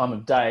of the time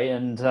of day,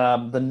 and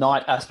the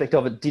night aspect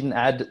of it didn't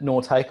add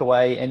nor take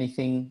away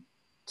anything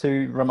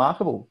too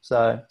remarkable.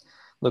 So,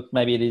 look,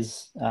 maybe it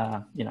is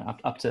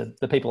up to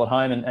the people at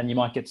home, and you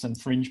might get some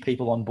fringe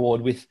people on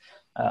board with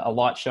a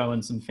light show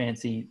and some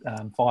fancy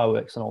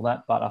fireworks and all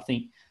that. But I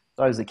think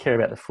those that care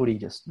about the footy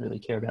just really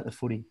care about the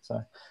footy.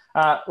 So,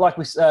 like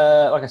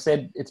I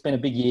said, it's been a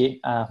big year.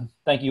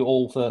 Thank you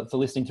all for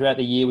listening throughout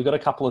the year. We've got a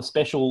couple of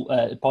special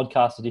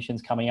podcast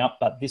editions coming up,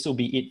 but this will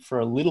be it for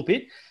a little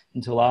bit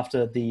until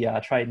after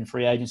the trade and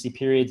free agency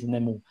periods, and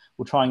then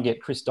we'll try and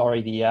get Chris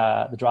Dorry,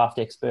 the draft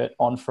expert,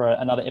 on for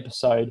another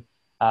episode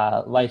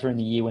later in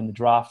the year when the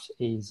draft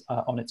is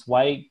on its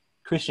way.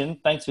 Christian,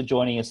 thanks for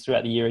joining us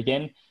throughout the year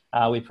again.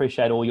 We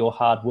appreciate all your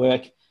hard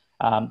work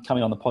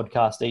coming on the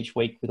podcast each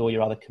week with all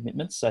your other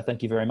commitments. So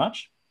thank you very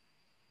much.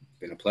 It's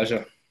been a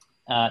pleasure.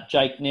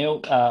 Jake,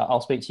 Neil,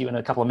 I'll speak to you in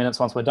a couple of minutes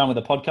once we're done with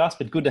the podcast,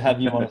 but good to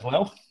have you on as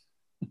well.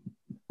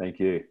 Thank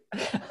you.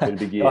 It's been a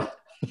big year.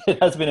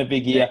 It has been a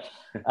big year.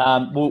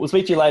 We'll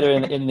speak to you later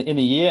in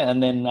the year,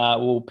 and then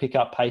we'll pick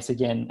up pace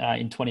again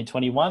in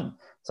 2021.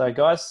 So,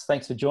 guys,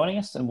 thanks for joining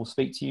us, and we'll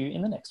speak to you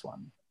in the next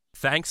one.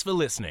 Thanks for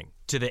listening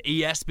to the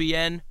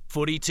ESPN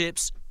Footy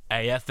Tips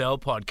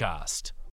AFL podcast.